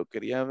do, pero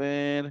quería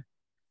ver.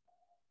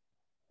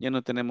 Ya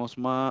no tenemos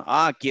más.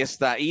 Ah, aquí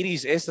está.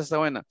 Iris, esta está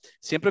buena.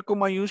 Siempre con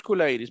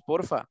mayúscula, Iris,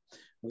 porfa.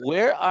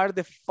 Where are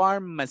the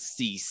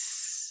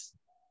pharmacies?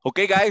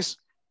 Okay, guys.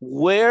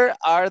 Where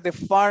are the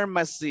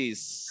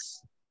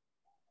pharmacies?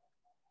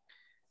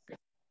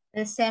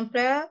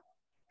 Example,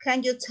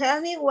 can you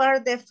tell me where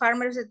the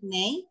farmer's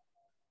name?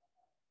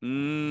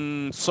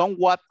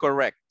 Somewhat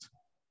correct.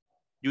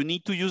 You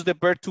need to use the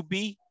verb to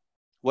be.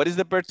 What is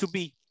the verb to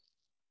be?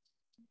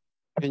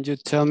 Can you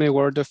tell me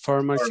where the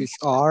pharmacies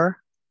are?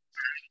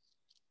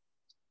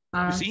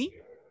 You see?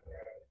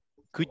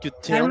 Could you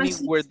tell me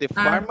where the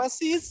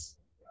pharmacies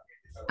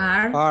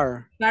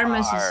Are.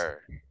 Pharmacies.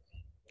 are?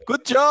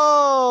 Good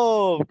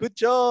job. Good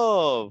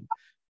job.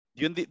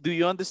 Do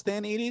you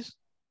understand, Iris?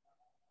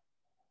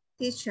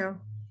 Teacher.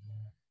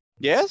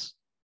 Yes?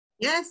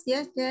 Yes.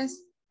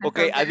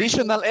 Okay,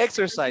 additional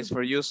exercise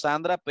for you,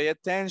 Sandra. Pay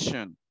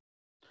attention.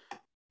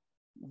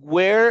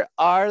 Where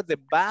are the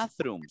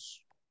bathrooms?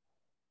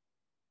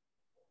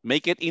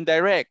 Make it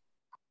indirect.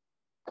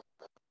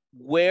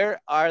 Where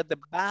are the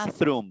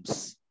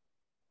bathrooms?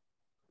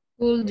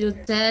 Could you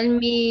tell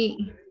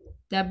me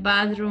the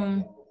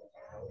bathroom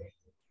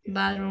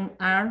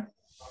are?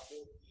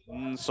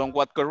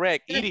 Somewhat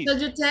correct. Iris.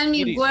 Could you tell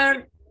me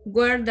Iris.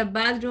 where the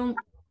bathroom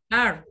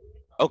are?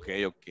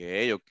 Okay.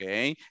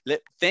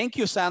 Thank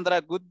you,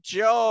 Sandra. Good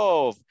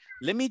job.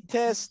 Let me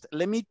test,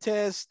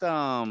 Iris.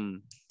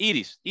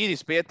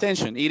 Iris, pay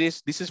attention.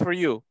 Iris, this is for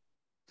you.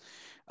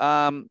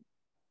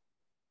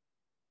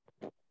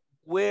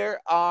 Where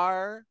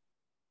are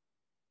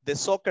the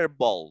soccer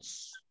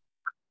balls?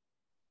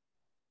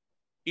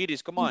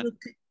 Iris, come on.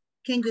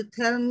 Can you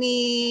tell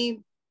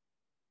me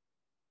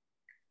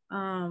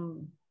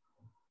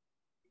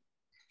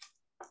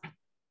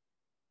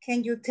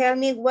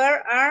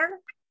where are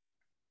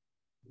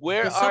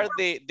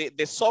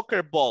the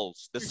soccer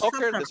balls? The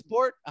soccer, the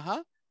sport?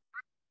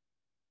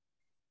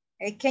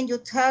 Can you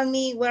tell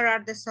me where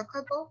are the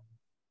soccer balls?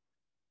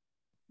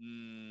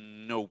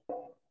 No.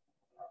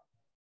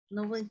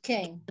 No one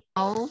can.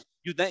 Oh,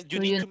 You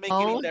need to make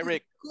it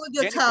indirect. Could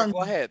you Jennifer, tell me?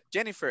 go ahead.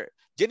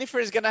 Jennifer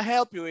is gonna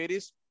help you,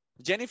 Iris.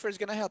 Jennifer is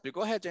gonna help you.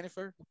 Go ahead,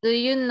 Jennifer. do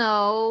you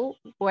know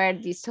where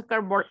the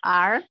soccer ball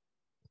are?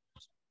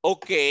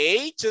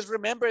 Okay, just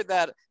remember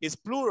that it's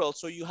plural,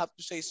 so you have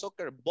to say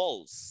soccer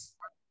balls.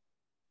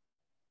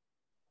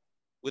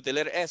 With the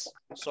letter S,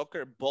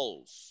 soccer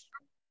balls.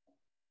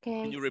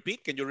 Okay. Can you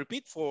repeat? Can you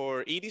repeat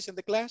for Iris in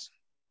the class?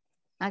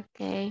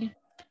 Okay.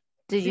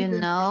 Do you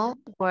know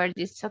where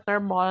the soccer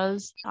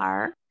balls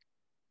are?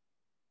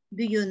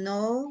 Do you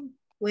know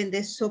when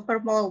the Super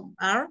Bowl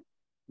are?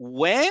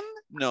 When?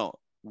 No.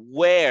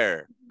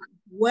 Where?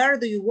 Where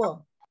do you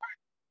go?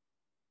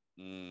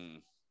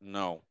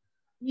 No.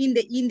 In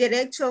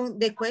direction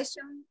the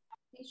question,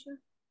 teacher?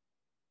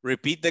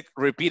 Repeat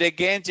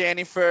again,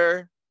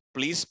 Jennifer.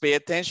 Please pay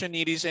attention,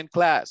 it is in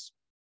class.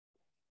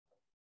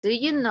 Do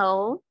you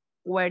know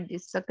where the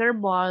soccer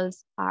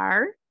balls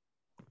are?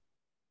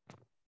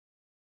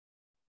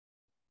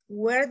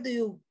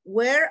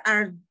 Where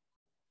are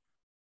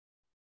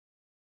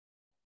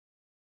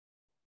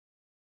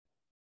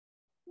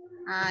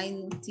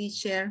I'm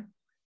teacher.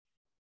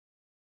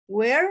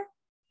 Where?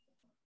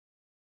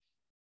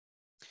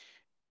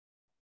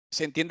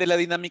 ¿Se entiende la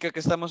dinámica que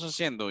estamos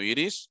haciendo,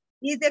 Iris?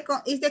 Is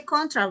the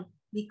contract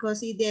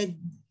because is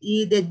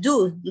the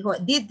do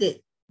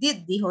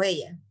did dijo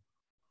ella.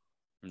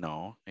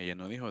 No, ella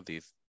no dijo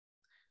did.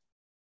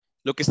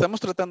 Lo que estamos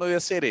tratando de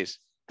hacer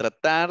es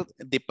tratar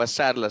de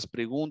pasar las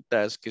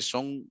preguntas que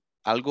son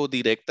algo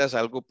directas,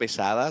 algo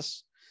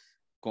pesadas,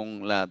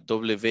 con la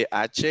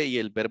WH y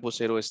el verbo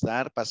ser o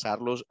estar,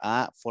 pasarlos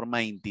a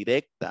forma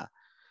indirecta.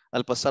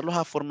 Al pasarlos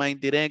a forma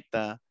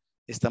indirecta,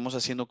 estamos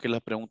haciendo que la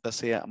pregunta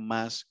sea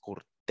más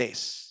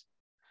cortés,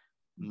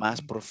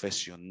 más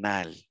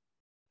profesional.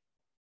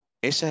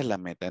 Esa es la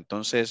meta.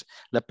 Entonces,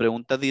 la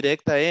pregunta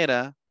directa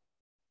era,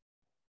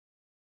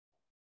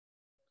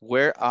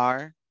 where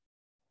are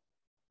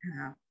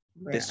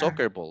the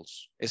soccer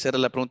balls? Esa era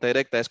la pregunta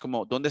directa. Es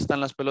como, ¿dónde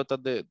están las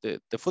pelotas de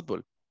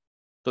fútbol?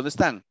 ¿Dónde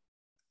están?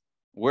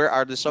 Where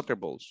are the soccer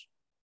balls?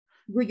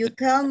 Would you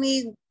tell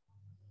me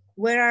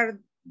where are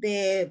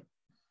the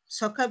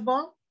soccer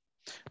ball?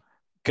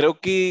 Creo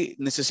que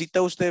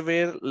necesita usted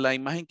ver la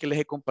imagen que les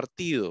he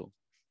compartido.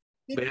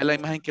 Vea la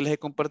imagen que les he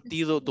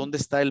compartido. ¿Dónde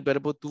está el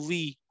verbo to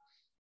be?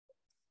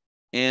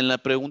 En la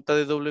pregunta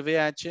de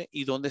WH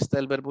y dónde está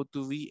el verbo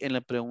to be en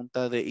la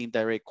pregunta de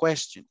indirect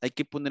question. Hay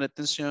que poner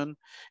atención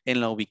en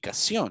la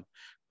ubicación,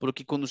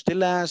 porque cuando usted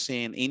la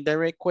hace en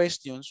indirect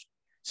questions,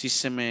 si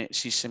se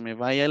me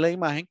vaya la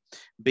imagen,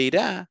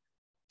 verá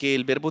que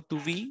el verbo to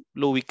be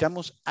lo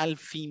ubicamos al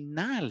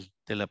final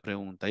de la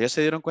pregunta. ¿Ya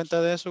se dieron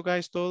cuenta de eso,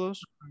 guys,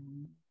 todos?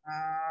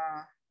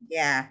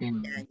 Ya.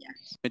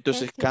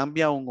 Entonces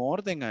cambia un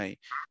orden ahí.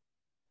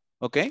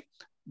 ¿Ok?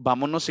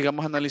 Vámonos,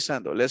 sigamos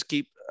analizando. Let's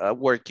keep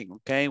working,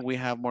 okay? We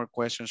have more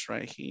questions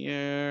right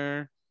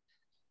here.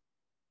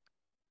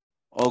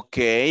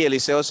 Okay,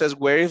 Eliseo says,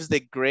 where is the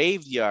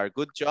graveyard?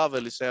 Good job,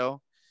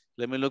 Eliseo.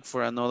 Let me look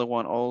for another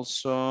one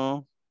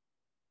also.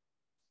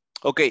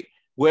 Okay,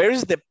 where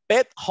is the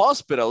pet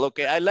hospital?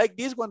 Okay, I like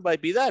this one by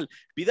Vidal.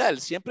 Vidal,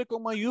 siempre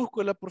con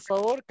mayúscula, por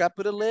favor,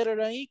 capital letter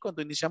ahí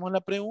cuando iniciamos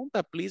la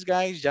pregunta. Please,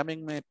 guys,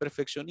 llámenme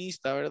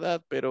perfeccionista,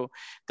 ¿verdad? Pero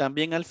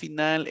también al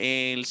final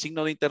el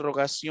signo de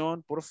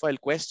interrogación, porfa, el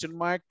question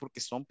mark, porque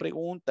son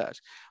preguntas.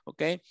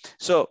 Okay,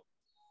 so,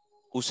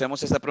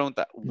 usemos esta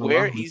pregunta.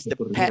 Where is the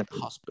pet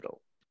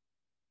hospital?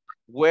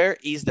 Where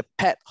is the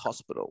pet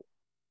hospital?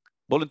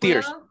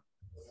 Volunteers.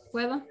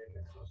 ¿Puedo?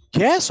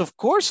 Yes, of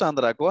course,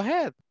 Sandra. Go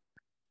ahead.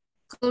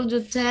 Could you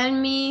tell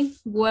me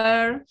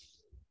where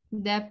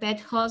the pet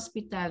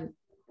hospital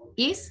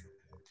is?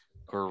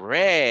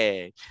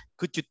 Correct.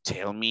 Could you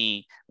tell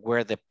me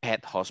where the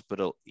pet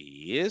hospital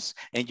is?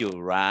 And you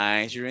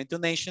rise your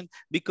intonation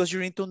because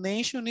your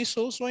intonation is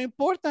also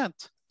important.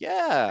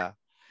 Yeah.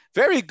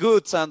 Very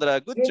good,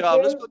 Sandra. Good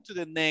job. Let's go to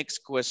the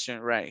next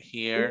question right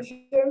here.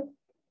 Teacher,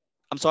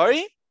 I'm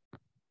sorry?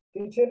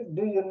 teacher,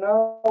 do you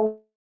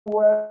know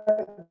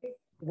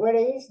where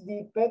is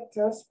the pet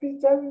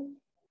hospital?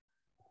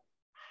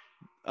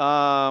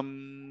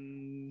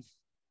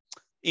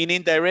 In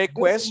indirect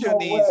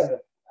question is,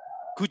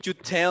 could you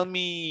tell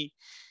me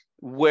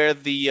where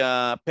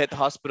the pet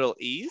hospital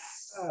is?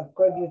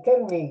 Could you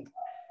tell me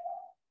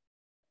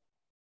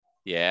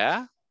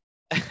Yeah.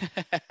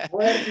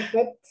 where the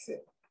pet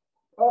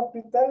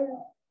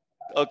hospital?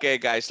 Okay,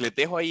 guys, les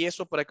dejo ahí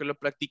eso para que lo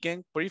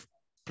practiquen.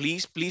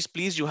 Please, please,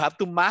 please, you have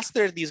to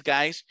master these,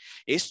 guys.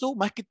 Esto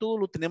más que todo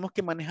lo tenemos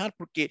que manejar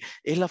porque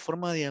es la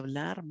forma de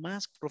hablar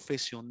más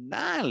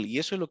profesional y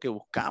eso es lo que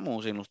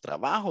buscamos en los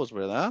trabajos,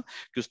 ¿verdad?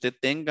 Que usted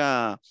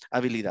tenga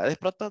habilidades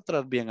para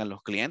tratar bien a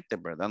los clientes,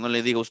 ¿verdad? No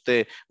le diga a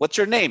usted, what's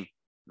your name?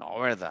 No,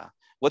 ¿verdad?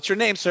 What's your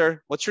name,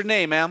 sir? What's your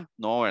name, ma'am?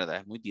 No,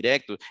 ¿verdad? Es muy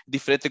directo.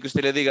 Diferente que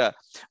usted le diga,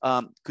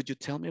 could you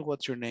tell me what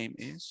your name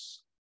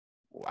is?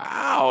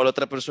 Wow, la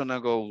otra persona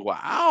goes,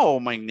 wow,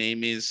 my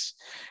name is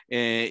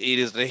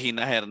Iris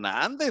Regina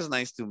Hernandez.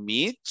 Nice to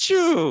meet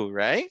you,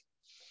 right?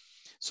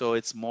 So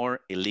it's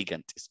more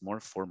elegant, it's more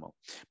formal.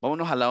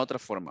 Vámonos a la otra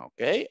forma,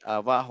 ¿ok?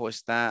 Abajo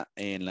está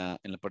en la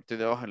parte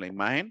de abajo en la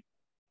imagen.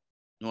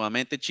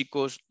 Nuevamente,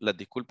 chicos, las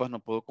disculpas, no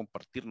puedo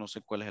compartir, no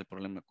sé cuál es el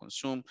problema con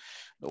Zoom.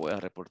 Lo voy a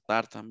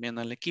reportar también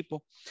al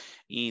equipo.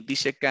 Y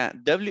dice acá,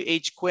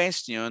 WH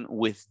question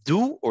with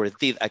do or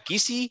did. Aquí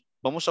sí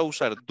vamos a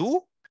usar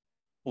do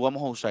o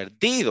vamos a usar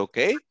did, ¿ok?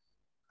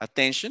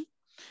 Attention.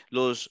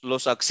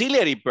 Los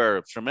auxiliary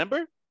verbs,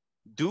 remember?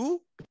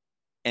 Do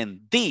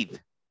and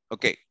did.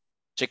 Ok,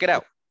 check it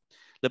out.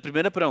 La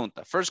primera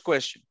pregunta, first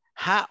question.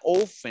 How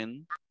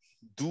often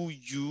do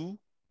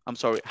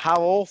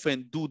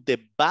the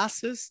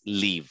buses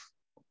leave?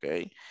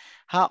 Okay.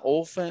 How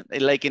often,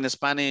 like in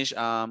Spanish,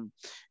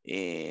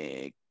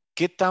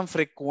 ¿qué tan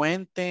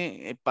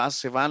frecuente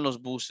se van los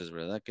buses,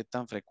 verdad? ¿Qué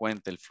tan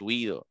frecuente el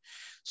fluido?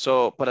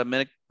 So,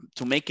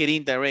 to make it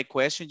indirect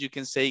question, you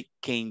can say,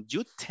 can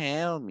you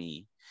tell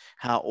me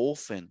how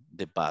often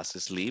the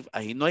buses leave?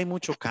 Ahí no hay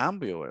mucho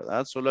cambio,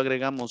 ¿verdad? Solo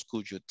agregamos,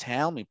 could you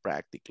tell me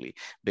practically?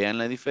 Vean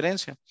la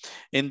diferencia.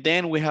 And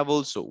then we have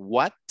also,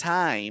 what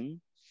time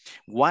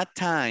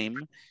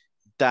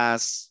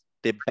does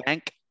the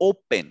bank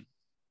open?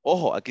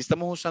 Ojo, aquí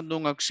estamos usando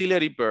un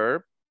auxiliary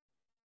verb,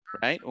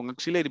 right? Un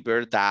auxiliary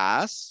verb,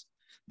 does,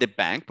 the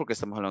bank, porque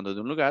estamos hablando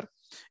de un lugar,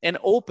 and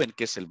open,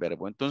 que es el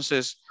verbo.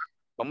 Entonces,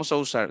 vamos a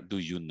usar, do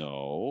you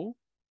know?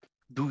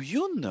 Do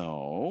you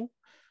know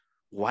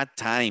what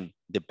time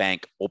the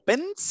bank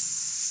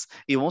opens.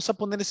 Y vamos a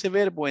poner ese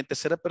verbo en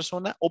tercera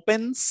persona,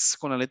 opens,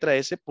 con la letra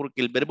S,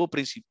 porque el verbo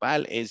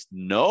principal es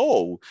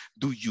know.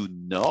 Do you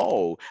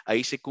know?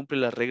 Ahí se cumple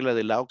la regla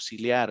del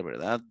auxiliar,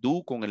 ¿verdad?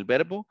 Do con el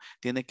verbo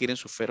tiene que ir en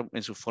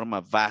su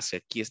forma base.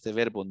 Aquí este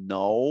verbo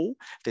know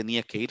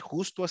tenía que ir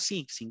justo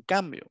así, sin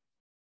cambio.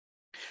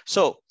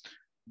 So,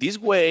 this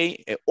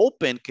way,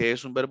 open, que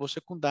es un verbo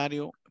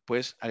secundario,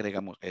 pues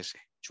agregamos S,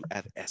 to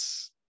add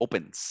S.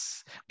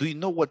 Opens. Do you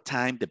know what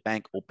time the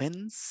bank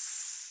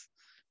opens?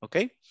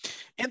 Okay.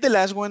 And the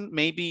last one,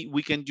 maybe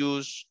we can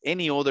use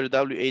any other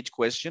WH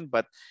question,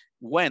 but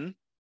when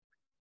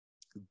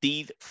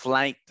did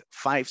flight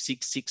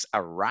 566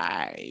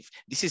 arrive?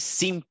 This is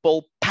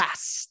simple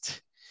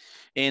past.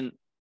 And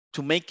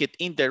to make it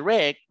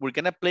indirect, we're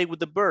gonna play with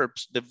the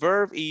verbs. The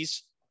verb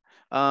is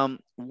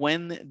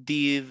when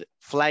did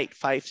flight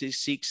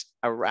 566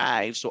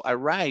 arrive? So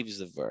arrive is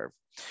the verb.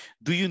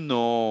 Do you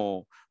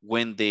know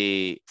when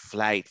the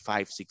flight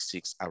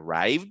 566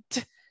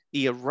 arrived?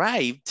 Y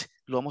arrived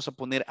lo vamos a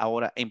poner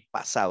ahora en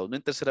pasado, no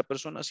en tercera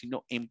persona,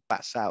 sino en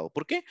pasado.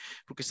 ¿Por qué?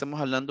 Porque estamos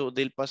hablando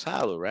del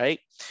pasado, right?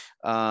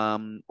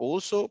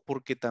 Also,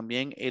 porque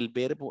también el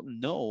verbo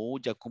know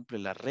ya cumple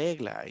la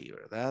regla ahí,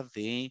 ¿verdad?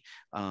 De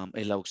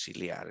el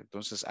auxiliar.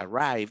 Entonces,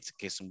 arrived,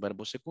 que es un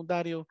verbo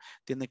secundario,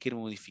 tiene que ir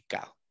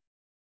modificado.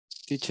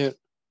 Teacher.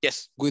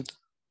 Yes. With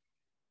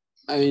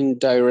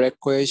indirect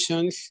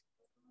questions,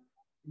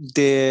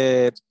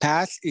 the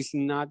past is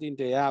not in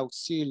the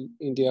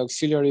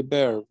auxiliary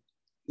verb.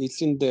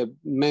 It's in the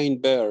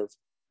main verb.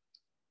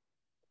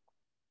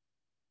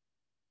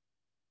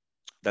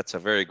 That's a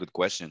very good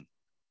question.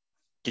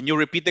 Can you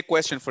repeat the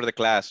question for the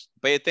class?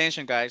 Pay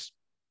attention, guys.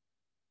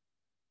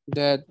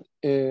 That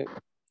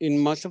in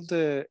most of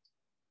the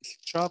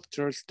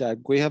structures that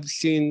we have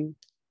seen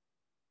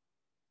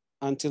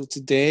until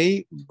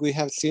today, we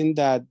have seen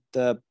that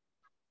the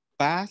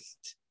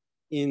past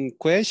in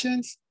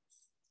questions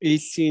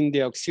is in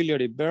the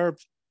auxiliary verb,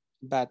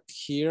 but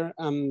here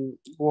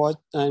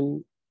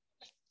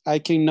I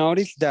can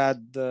notice that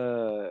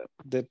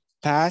the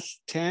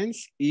past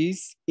tense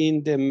is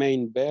in the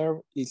main verb,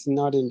 it's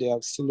not in the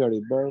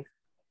auxiliary verb.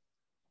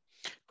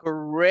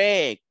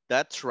 Correct,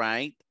 that's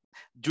right.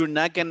 You're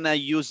not gonna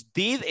use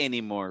did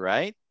anymore,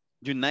 right?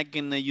 You're not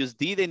gonna use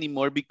did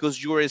anymore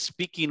because you are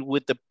speaking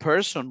with the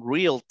person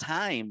real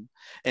time.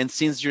 And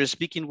since you're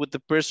speaking with the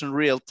person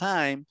real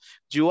time,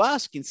 you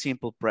ask in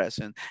simple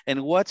present.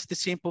 And what's the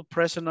simple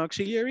present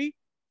auxiliary?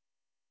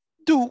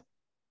 Do.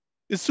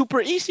 It's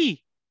super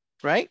easy,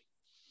 right?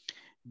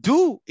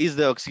 Do is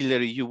the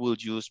auxiliary you will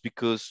use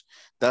because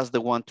that's the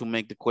one to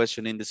make the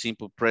question in the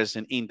simple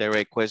present,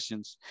 indirect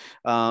questions.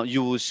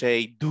 You will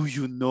say, do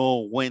you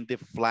know when the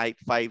flight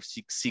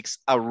 566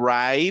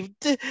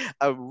 arrived?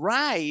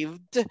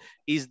 Arrived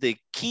is the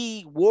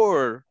key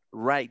word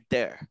right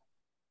there.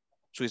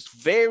 So it's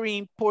very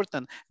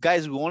important.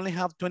 Guys, we only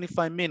have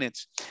 25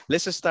 minutes.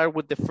 Let's start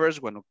with the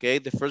first one, okay?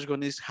 The first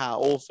one is how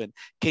often.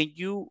 Can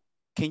you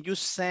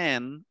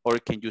send or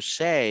can you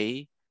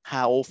say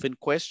how often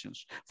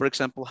questions? For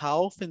example,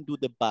 how often do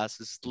the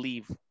buses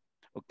leave?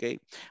 Okay.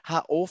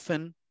 How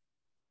often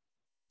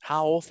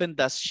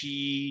does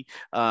she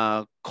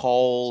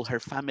call her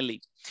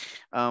family?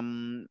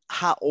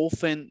 How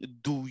often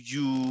do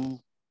you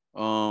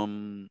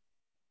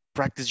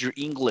practice your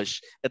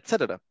English,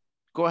 etc.?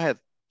 Go ahead.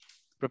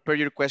 Prepare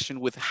your question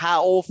with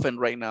how often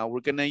right now. We're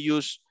gonna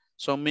use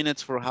some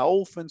minutes for how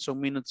often, some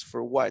minutes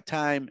for what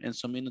time, and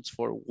some minutes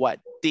for what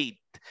did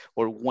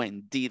or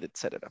when did,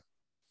 etc.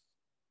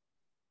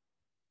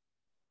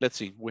 Let's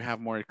see, we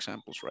have more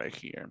examples right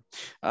here.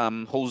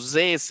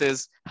 Jose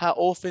says, how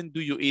often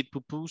do you eat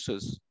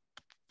pupusas?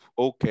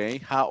 Okay,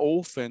 how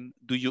often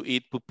do you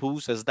eat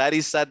pupusas? That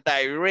is a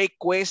direct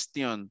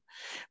question.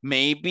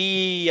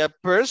 Maybe a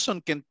person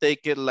can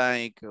take it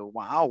like,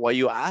 wow, why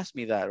you ask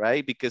me that,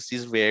 right? Because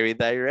it's very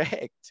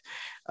direct,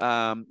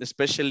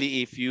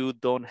 especially if you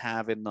don't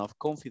have enough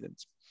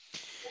confidence.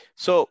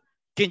 So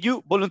can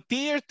you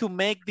volunteer to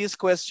make this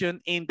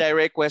question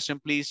indirect question,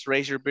 please?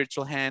 Raise your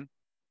virtual hand.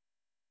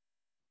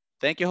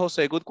 Thank you,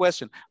 Jose. Good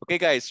question. Okay,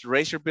 guys,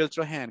 raise your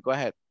virtual hand. Go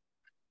ahead.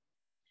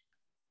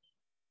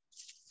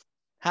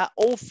 How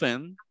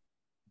often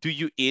do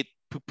you eat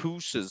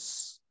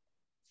pupusas?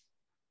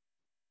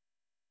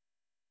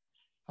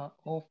 How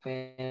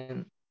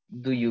often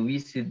do you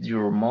visit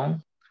your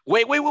mom?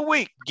 Wait.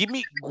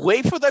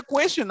 Wait for that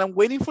question. I'm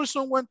waiting for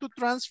someone to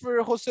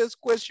transfer Jose's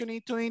question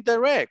into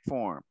indirect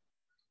form.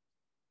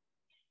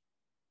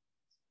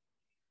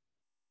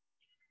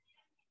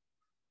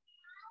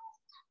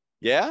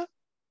 Yeah?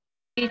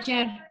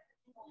 Teacher.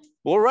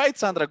 All right,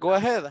 Sandra, go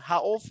ahead. How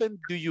often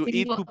do you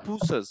eat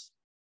pupusas?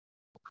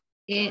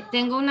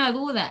 Tengo una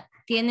duda.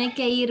 ¿Tiene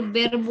que ir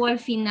verbo al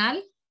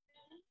final?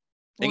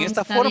 En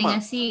esta forma.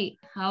 Así,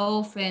 how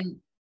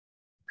often.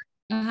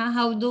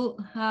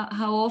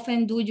 How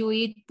often do you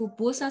eat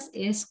pupusas?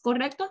 ¿Es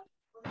correcto?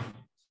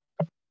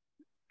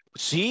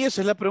 Sí, esa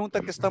es la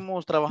pregunta que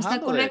estamos trabajando.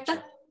 ¿Está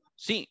correcta?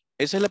 Sí,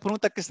 Esa es la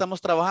pregunta que estamos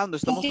trabajando.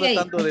 Estamos Okay,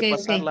 tratando de okay,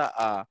 pasarla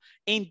a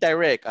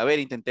indirect. A ver,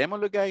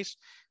 intentémoslo, guys.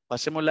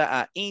 Pasémosla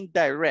a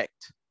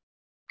indirect.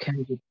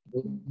 Can you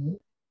tell me,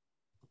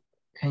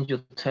 can you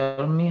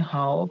tell me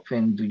how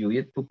often do you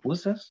eat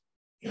pupusas?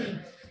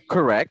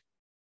 Correct.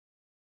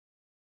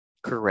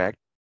 Correct.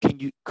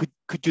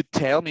 Could you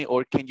tell me,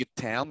 or can you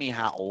tell me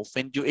how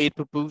often you eat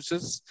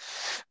pupusas?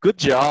 Good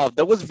job.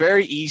 That was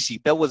very easy.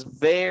 That was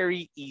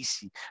very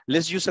easy.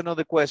 Let's use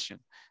another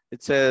question.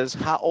 It says,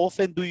 how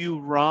often do you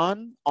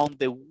run on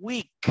the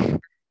week?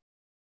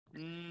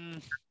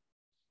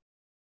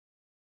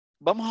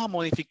 Vamos a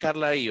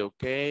modificarla ahí,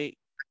 okay?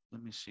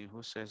 Let me see,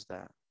 who says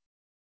that?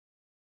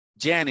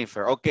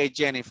 Jennifer. Okay,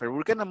 Jennifer.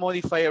 We're going to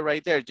modify it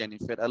right there,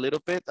 Jennifer, a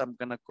little bit. I'm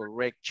going to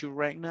correct you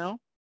right now.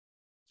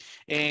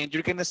 And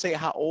you're going to say,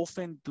 how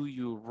often do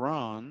you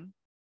run?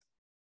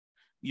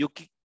 You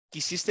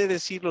quisiste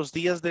decir los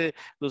días de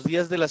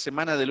la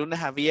semana, de lunes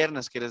a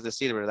viernes, quieres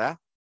decir, ¿verdad?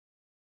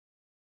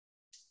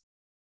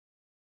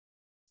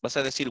 Vas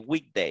a decir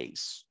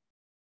weekdays.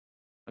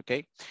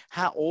 Okay.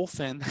 How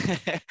often,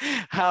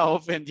 how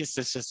often, just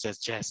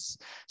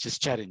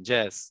chatting,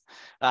 Jess.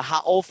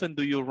 How often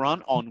do you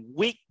run on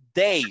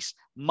weekdays?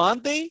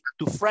 Monday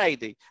to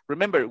Friday.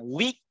 Remember,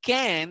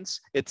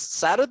 weekends, it's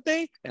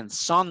Saturday and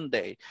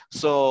Sunday.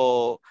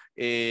 So,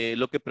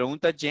 lo que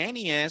pregunta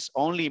Jenny es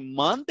only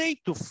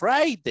Monday to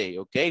Friday,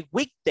 okay?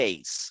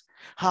 Weekdays.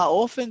 How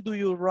often do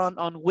you run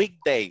on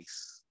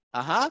weekdays?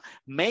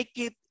 Make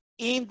it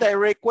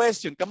indirect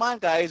question. Come on,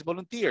 guys,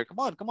 volunteer. Come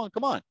on, come on,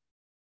 come on.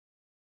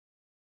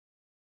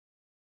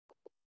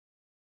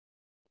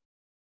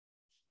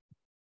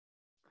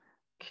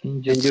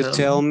 Can you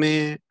tell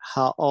me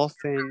how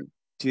often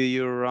do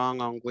you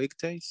run on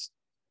weekdays?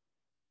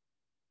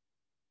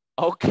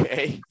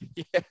 Okay.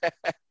 Yeah.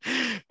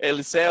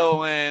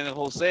 Eliseo and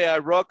Jose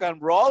are rock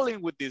and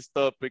rolling with this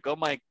topic. Oh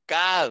my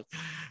God.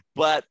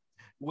 But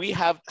we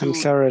have to. I'm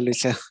sorry,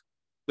 Eliseo.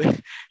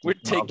 We're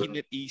taking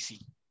it easy.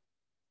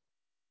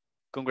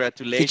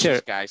 Congratulations,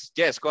 Teacher, guys.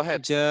 Yes, go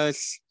ahead.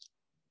 Just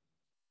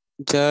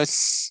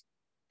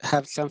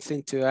have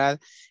something to add.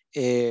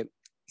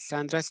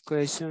 Sandra's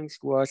questions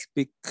was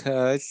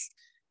because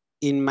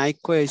in my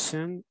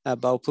question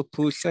about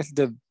pupusas,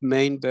 the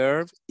main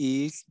verb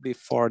is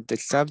before the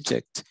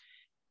subject.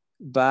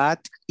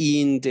 But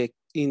in the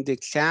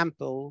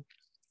example,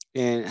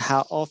 and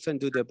how often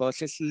do the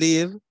buses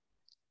leave,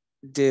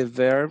 the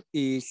verb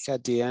is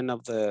at the end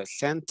of the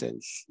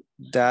sentence.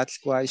 That's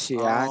why she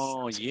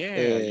asked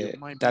you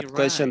might that be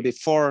question right.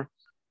 before.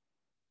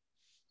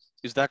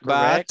 Is that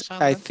correct, But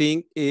Sandra? I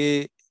think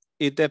it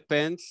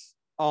depends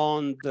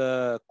on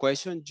the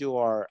question you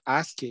are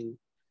asking.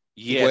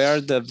 Yes. Where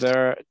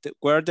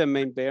the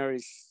main verb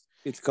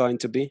is going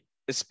to be.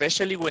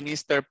 Especially when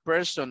it's third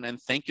person.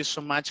 And thank you so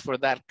much for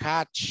that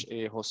catch,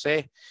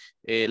 Jose.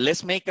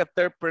 Let's make a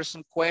third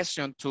person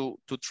question to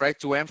try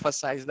to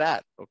emphasize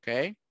that,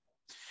 okay?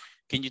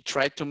 Can you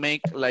try to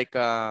make like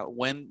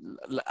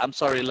I'm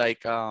sorry,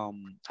 like, how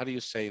do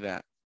you say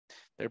that?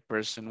 Third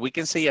person. We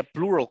can say a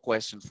plural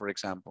question, for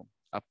example.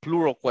 A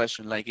plural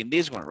question, like in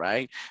this one,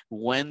 right?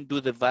 When do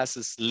the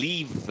buses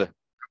leave?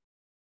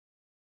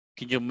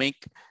 Can you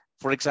make,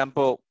 for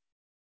example,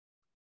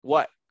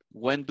 what?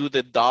 When do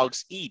the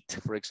dogs eat,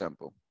 for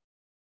example?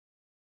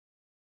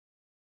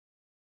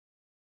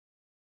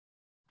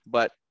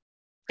 But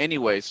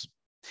anyways,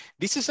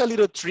 this is a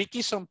little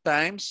tricky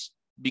sometimes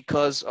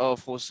because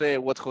of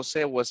what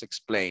Jose was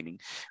explaining,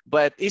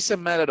 but it's a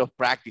matter of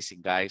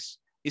practicing, guys.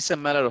 It's a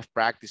matter of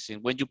practicing.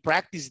 When you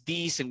practice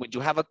these and when you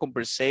have a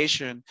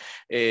conversation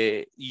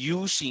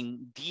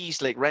using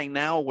these, like right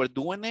now we're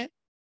doing it,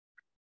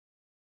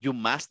 you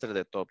master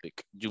the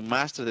topic. You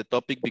master the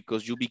topic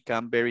because you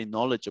become very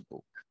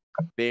knowledgeable.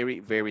 Very,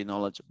 very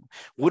knowledgeable.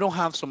 We don't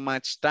have so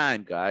much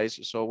time, guys.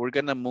 So we're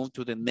going to move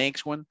to the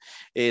next one.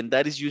 And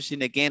that is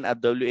using, again, a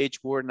WH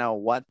word now,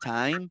 what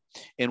time.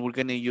 And we're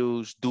going to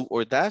use do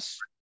or does,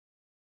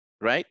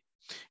 right?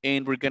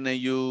 And we're going to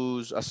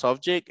use a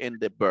subject and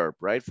the verb,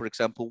 right? For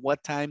example,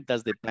 what time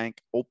does the bank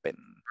open?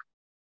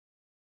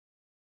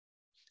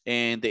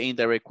 And the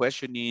indirect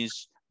question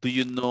is, do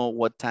you know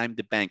what time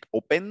the bank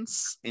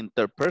opens? In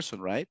third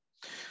person, right?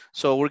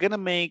 So we're going to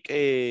make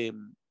a,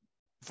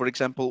 for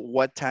example,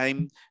 what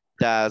time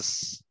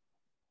does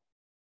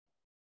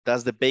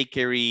the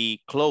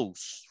bakery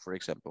close, for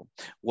example?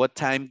 What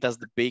time does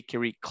the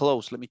bakery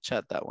close? Let me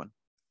chat that one.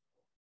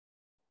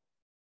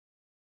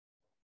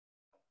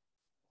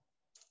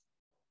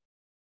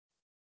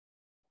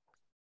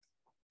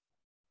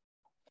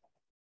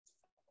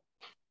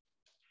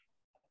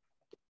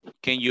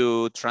 Can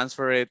you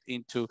transfer it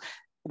into,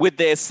 with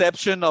the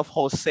exception of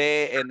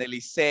Jose and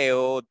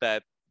Eliseo,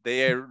 that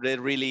they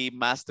really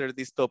mastered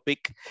this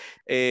topic,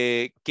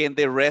 can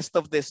the rest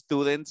of the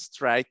students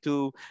try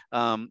to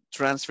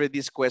transfer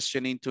this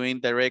question into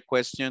indirect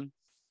question?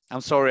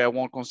 I'm sorry, I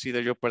won't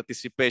consider your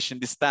participation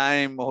this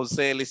time.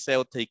 Jose,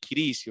 Eliseo, take it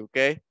easy,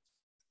 okay?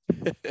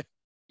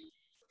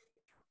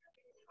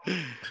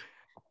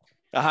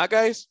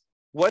 Guys,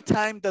 what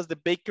time does the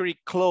bakery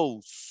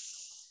close?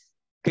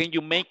 Can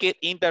you make it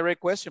indirect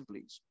question,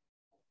 please?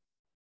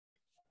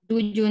 Do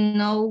you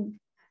know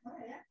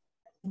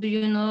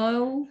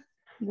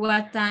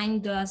what time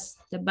does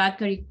the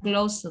bakery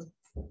close?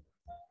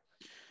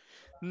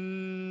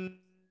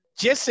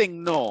 Yes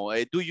and no.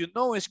 Do you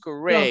know is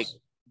correct,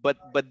 Close.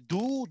 but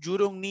you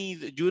don't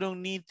need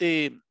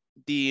the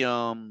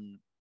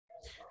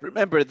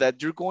remember that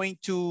you're going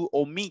to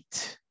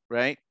omit,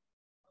 right?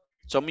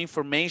 Some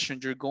information.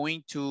 You're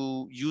going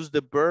to use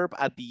the verb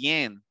at the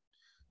end.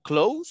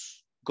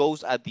 Close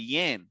goes at the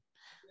end,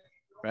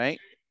 right?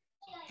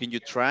 Can you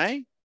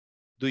try?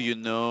 Do you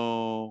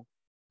know?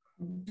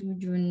 Do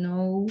you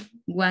know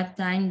what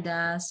time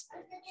does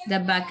the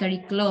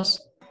bakery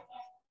close?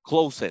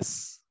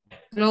 Closes.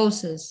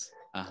 Closes.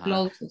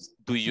 Closes.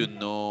 Do you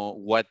know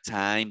what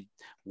time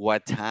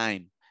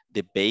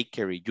the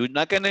bakery? You're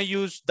not gonna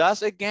use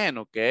does again,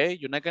 okay?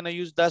 You're not gonna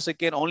use does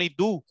again, only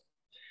do.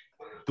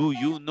 Do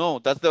you know?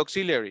 That's the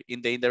auxiliary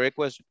in the indirect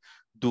question.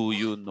 Do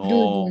you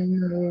know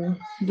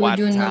what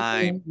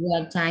time?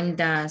 What time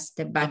does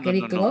the No,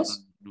 bakery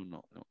close?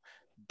 no.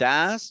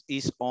 Does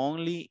is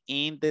only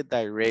in the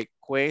direct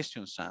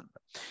question, Sandra.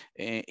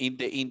 In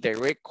the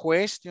indirect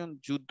question,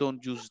 you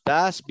don't use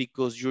does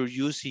because you're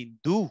using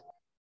do.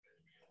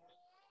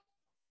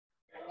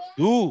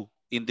 Do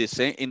in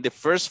the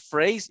first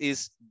phrase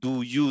is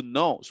do you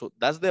know? So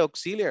that's the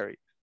auxiliary.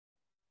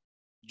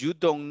 You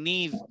don't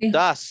need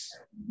does.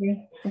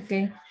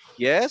 Okay.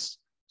 Yes?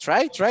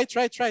 Try. Do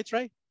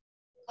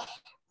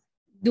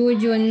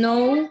you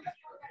know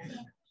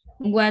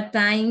what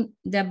time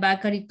the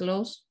bakery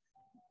close?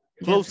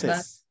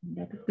 Closes.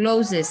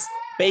 Closes.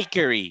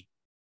 Bakery.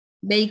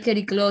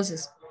 Bakery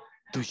closes.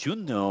 Do you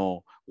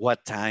know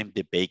what time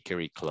the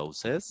bakery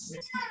closes?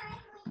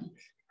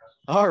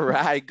 All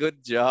right,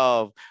 good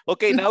job.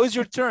 Okay, now it's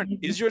your turn.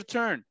 It's your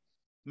turn.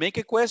 Make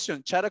a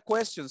question, chat a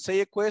question,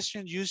 say a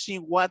question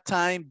using what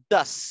time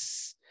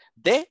does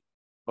de,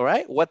 all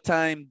right? What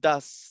time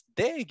does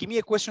de? Give me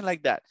a question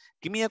like that.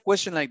 Give me a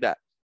question like that.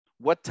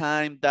 What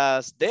time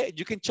does de?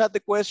 You can chat the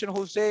question,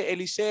 Jose,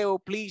 Eliseo,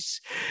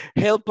 please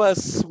help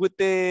us with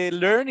the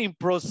learning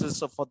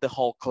process of the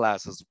whole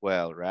class as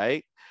well,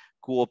 right?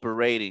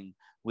 Cooperating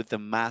with the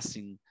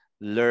massing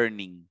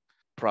learning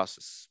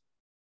process.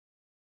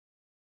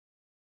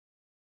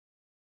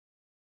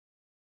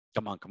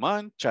 Come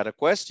on, chat a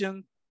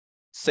question,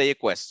 say a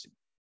question.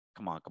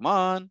 Come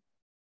on.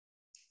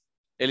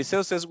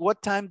 Eliseo says, what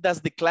time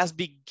does the class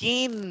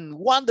begin?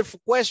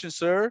 Wonderful question,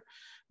 sir.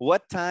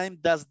 What time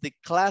does the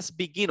class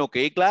begin?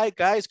 Okay,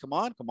 guys, come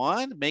on.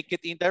 Make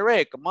it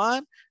indirect, come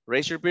on.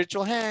 Raise your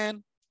virtual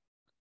hand.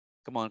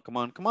 Come on.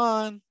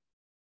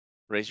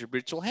 Raise your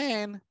virtual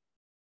hand.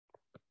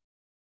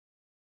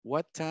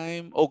 What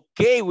time?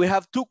 Okay, we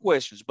have two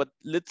questions, but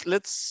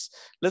let's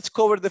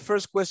cover the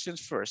first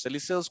questions first.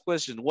 Eliseo's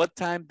question, what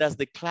time does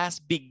the class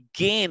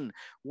begin?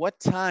 What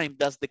time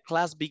does the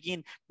class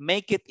begin?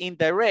 Make it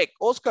indirect.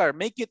 Oscar,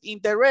 make it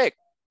indirect.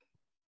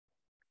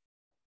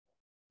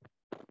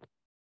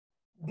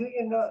 Do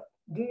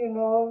you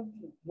know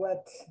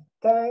what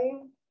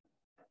time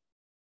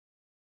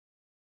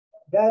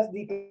does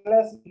the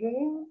class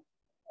begin?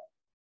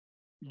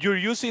 You're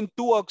using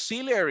two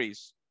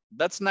auxiliaries.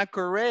 That's not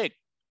correct.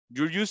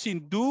 You're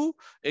using do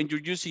and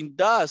you're using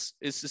does.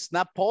 It's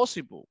not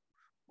possible.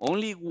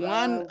 Only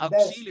one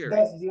auxiliary.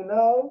 Does you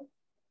know?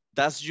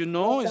 Does you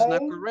know is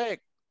not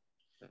correct.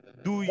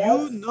 Do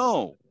you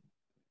know?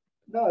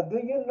 No, do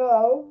you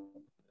know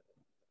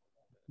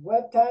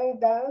what time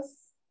does?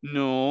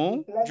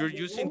 No, you're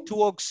using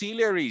two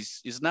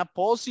auxiliaries. It's not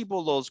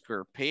possible,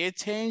 Oscar. Pay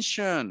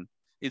attention.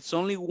 It's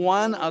only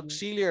one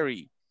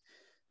auxiliary.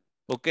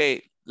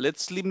 Okay,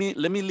 let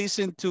me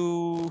listen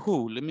to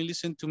who? Let me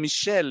listen to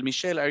Michelle.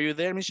 Michelle, are you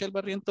there, Michelle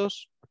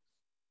Barrientos?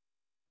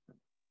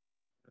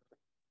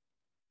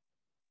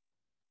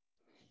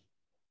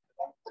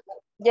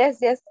 Yes.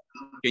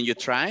 Can you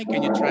try,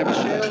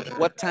 Michelle?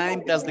 What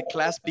time does the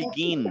class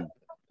begin?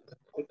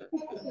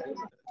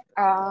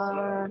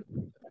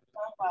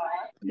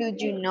 Do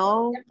you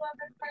know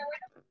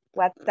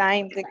what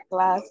time the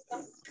class?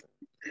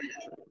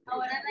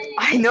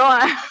 I know.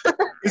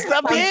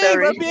 Está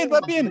bien,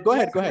 va bien. Go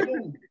ahead.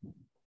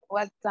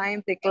 What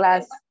time the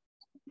class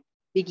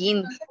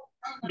begins?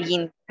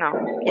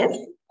 No, yes.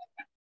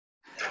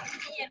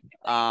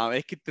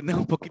 Es que tenés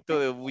un poquito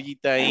de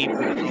bullita ahí,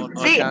 pero no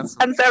Sí, alcanzo.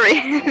 I'm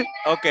sorry.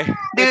 Okay.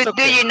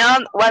 Do you know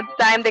what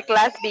time the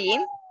class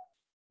begins?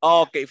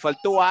 Ok,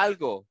 faltó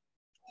algo.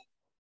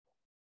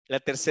 La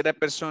tercera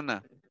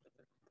persona.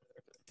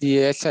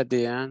 Yes, at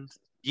the end.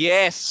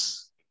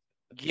 Yes.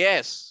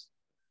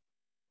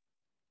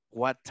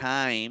 What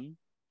time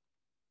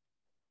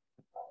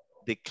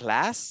the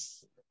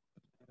class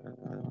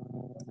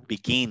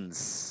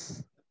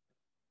begins?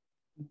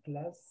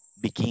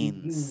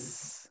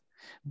 Begins.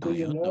 Do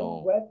you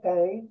know what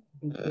time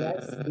the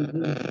class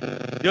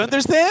begins? You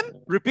understand?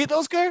 Repeat,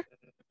 Oscar.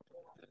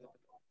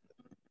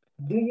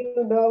 Do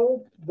you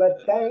know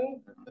what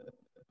time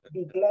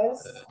the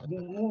class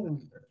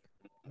begins?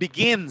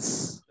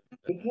 Begins.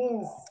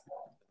 Begins.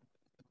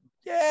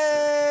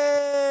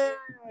 Yay!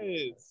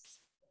 Yes.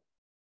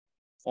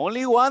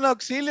 Only one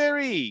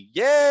auxiliary.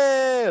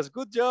 Yes.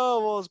 Good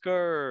job,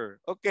 Oscar.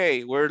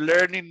 Okay, we're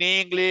learning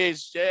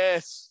English.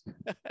 Yes.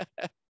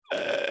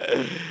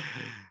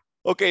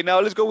 Okay, now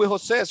let's go with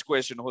Jose's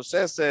question.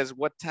 Jose says,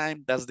 what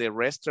time does the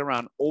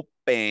restaurant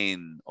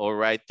open? All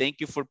right,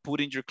 thank you for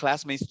putting your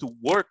classmates to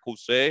work,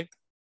 Jose.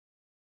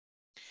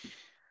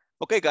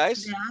 Okay,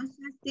 guys. The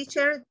answer,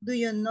 teacher, do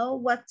you know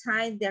what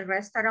time the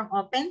restaurant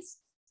opens?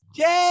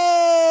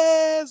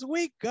 Yes,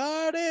 we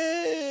got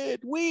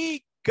it.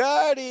 We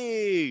got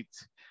it.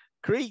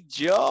 Great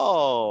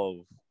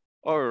job.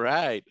 All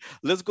right,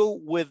 let's go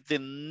with the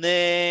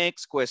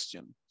next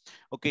question.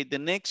 Okay, the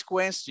next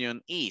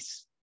question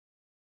is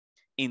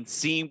in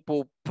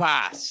simple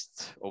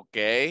past,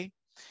 okay?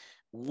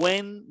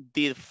 When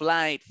did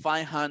flight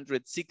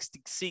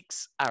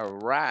 566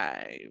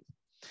 arrive?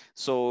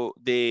 So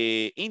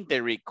the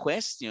indirect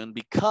question,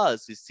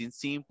 because it's in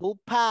simple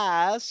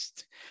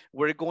past,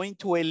 we're going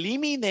to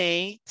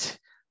eliminate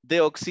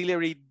the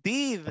auxiliary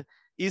did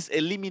is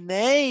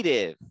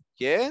eliminated,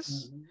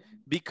 yes?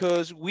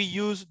 Because we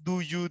use do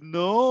you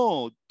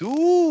know?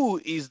 Do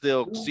is the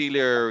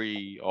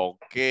auxiliary,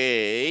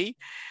 okay?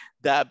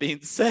 That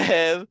being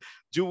said,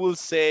 you will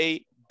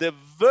say the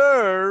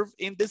verb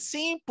in the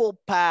simple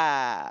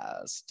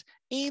past,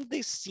 in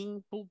the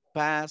simple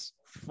past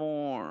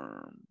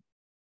form.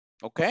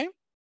 Okay?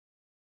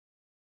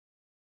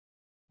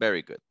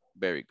 Very good,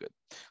 very good.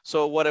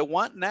 So what I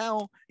want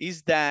now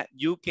is that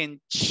you can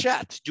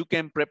chat, you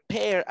can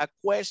prepare a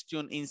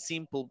question in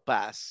simple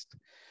past,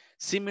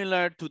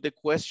 similar to the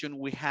question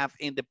we have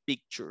in the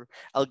picture.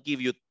 I'll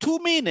give you 2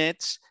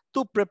 minutes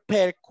to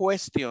prepare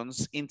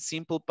questions in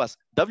simple past.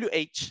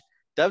 WH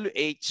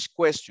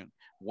question.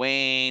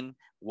 When,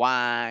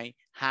 why,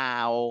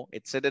 how,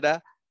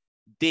 etc.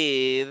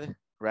 Did,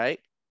 right?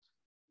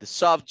 The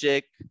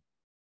subject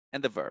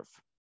and the verb.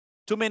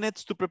 2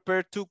 minutes to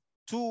prepare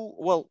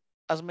well,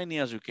 as many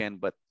as you can,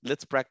 but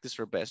let's practice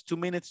our best. 2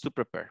 minutes to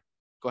prepare.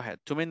 Go ahead,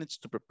 2 minutes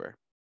to prepare.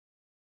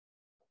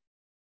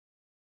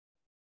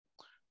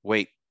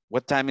 Wait,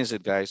 what time is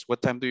it, guys?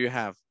 What time do you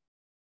have?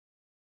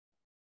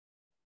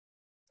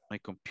 My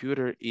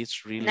computer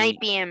is really... 9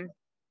 p.m.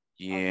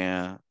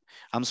 Yeah,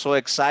 I'm so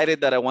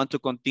excited that I want to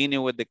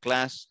continue with the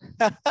class.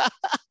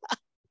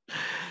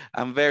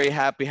 I'm very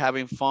happy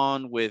having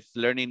fun with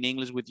learning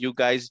English with you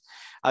guys.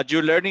 Are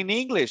you learning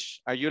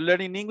English? Are you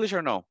learning English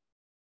or no?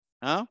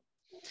 Huh?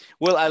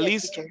 Well, at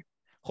least teacher.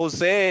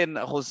 Jose and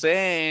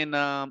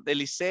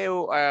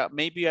Eliseo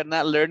maybe you're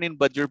not learning,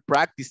 but you're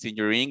practicing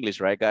your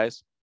English, right,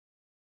 guys?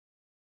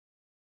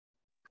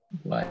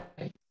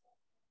 Right.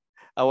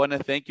 I want to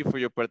thank you for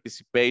your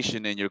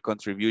participation and your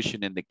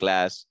contribution in the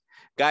class.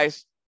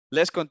 Guys,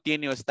 let's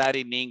continue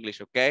studying English,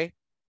 okay?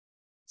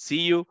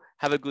 See you.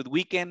 Have a good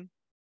weekend.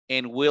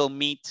 And we'll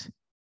meet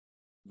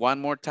one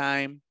more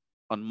time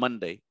on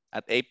Monday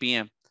at 8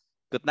 p.m.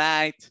 Good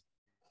night.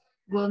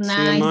 Good See you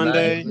night.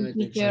 Monday.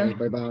 Teacher.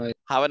 Bye-bye.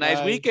 Have a nice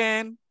Bye.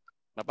 weekend.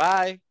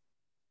 Bye-bye.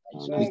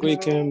 Good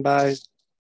weekend. Bye.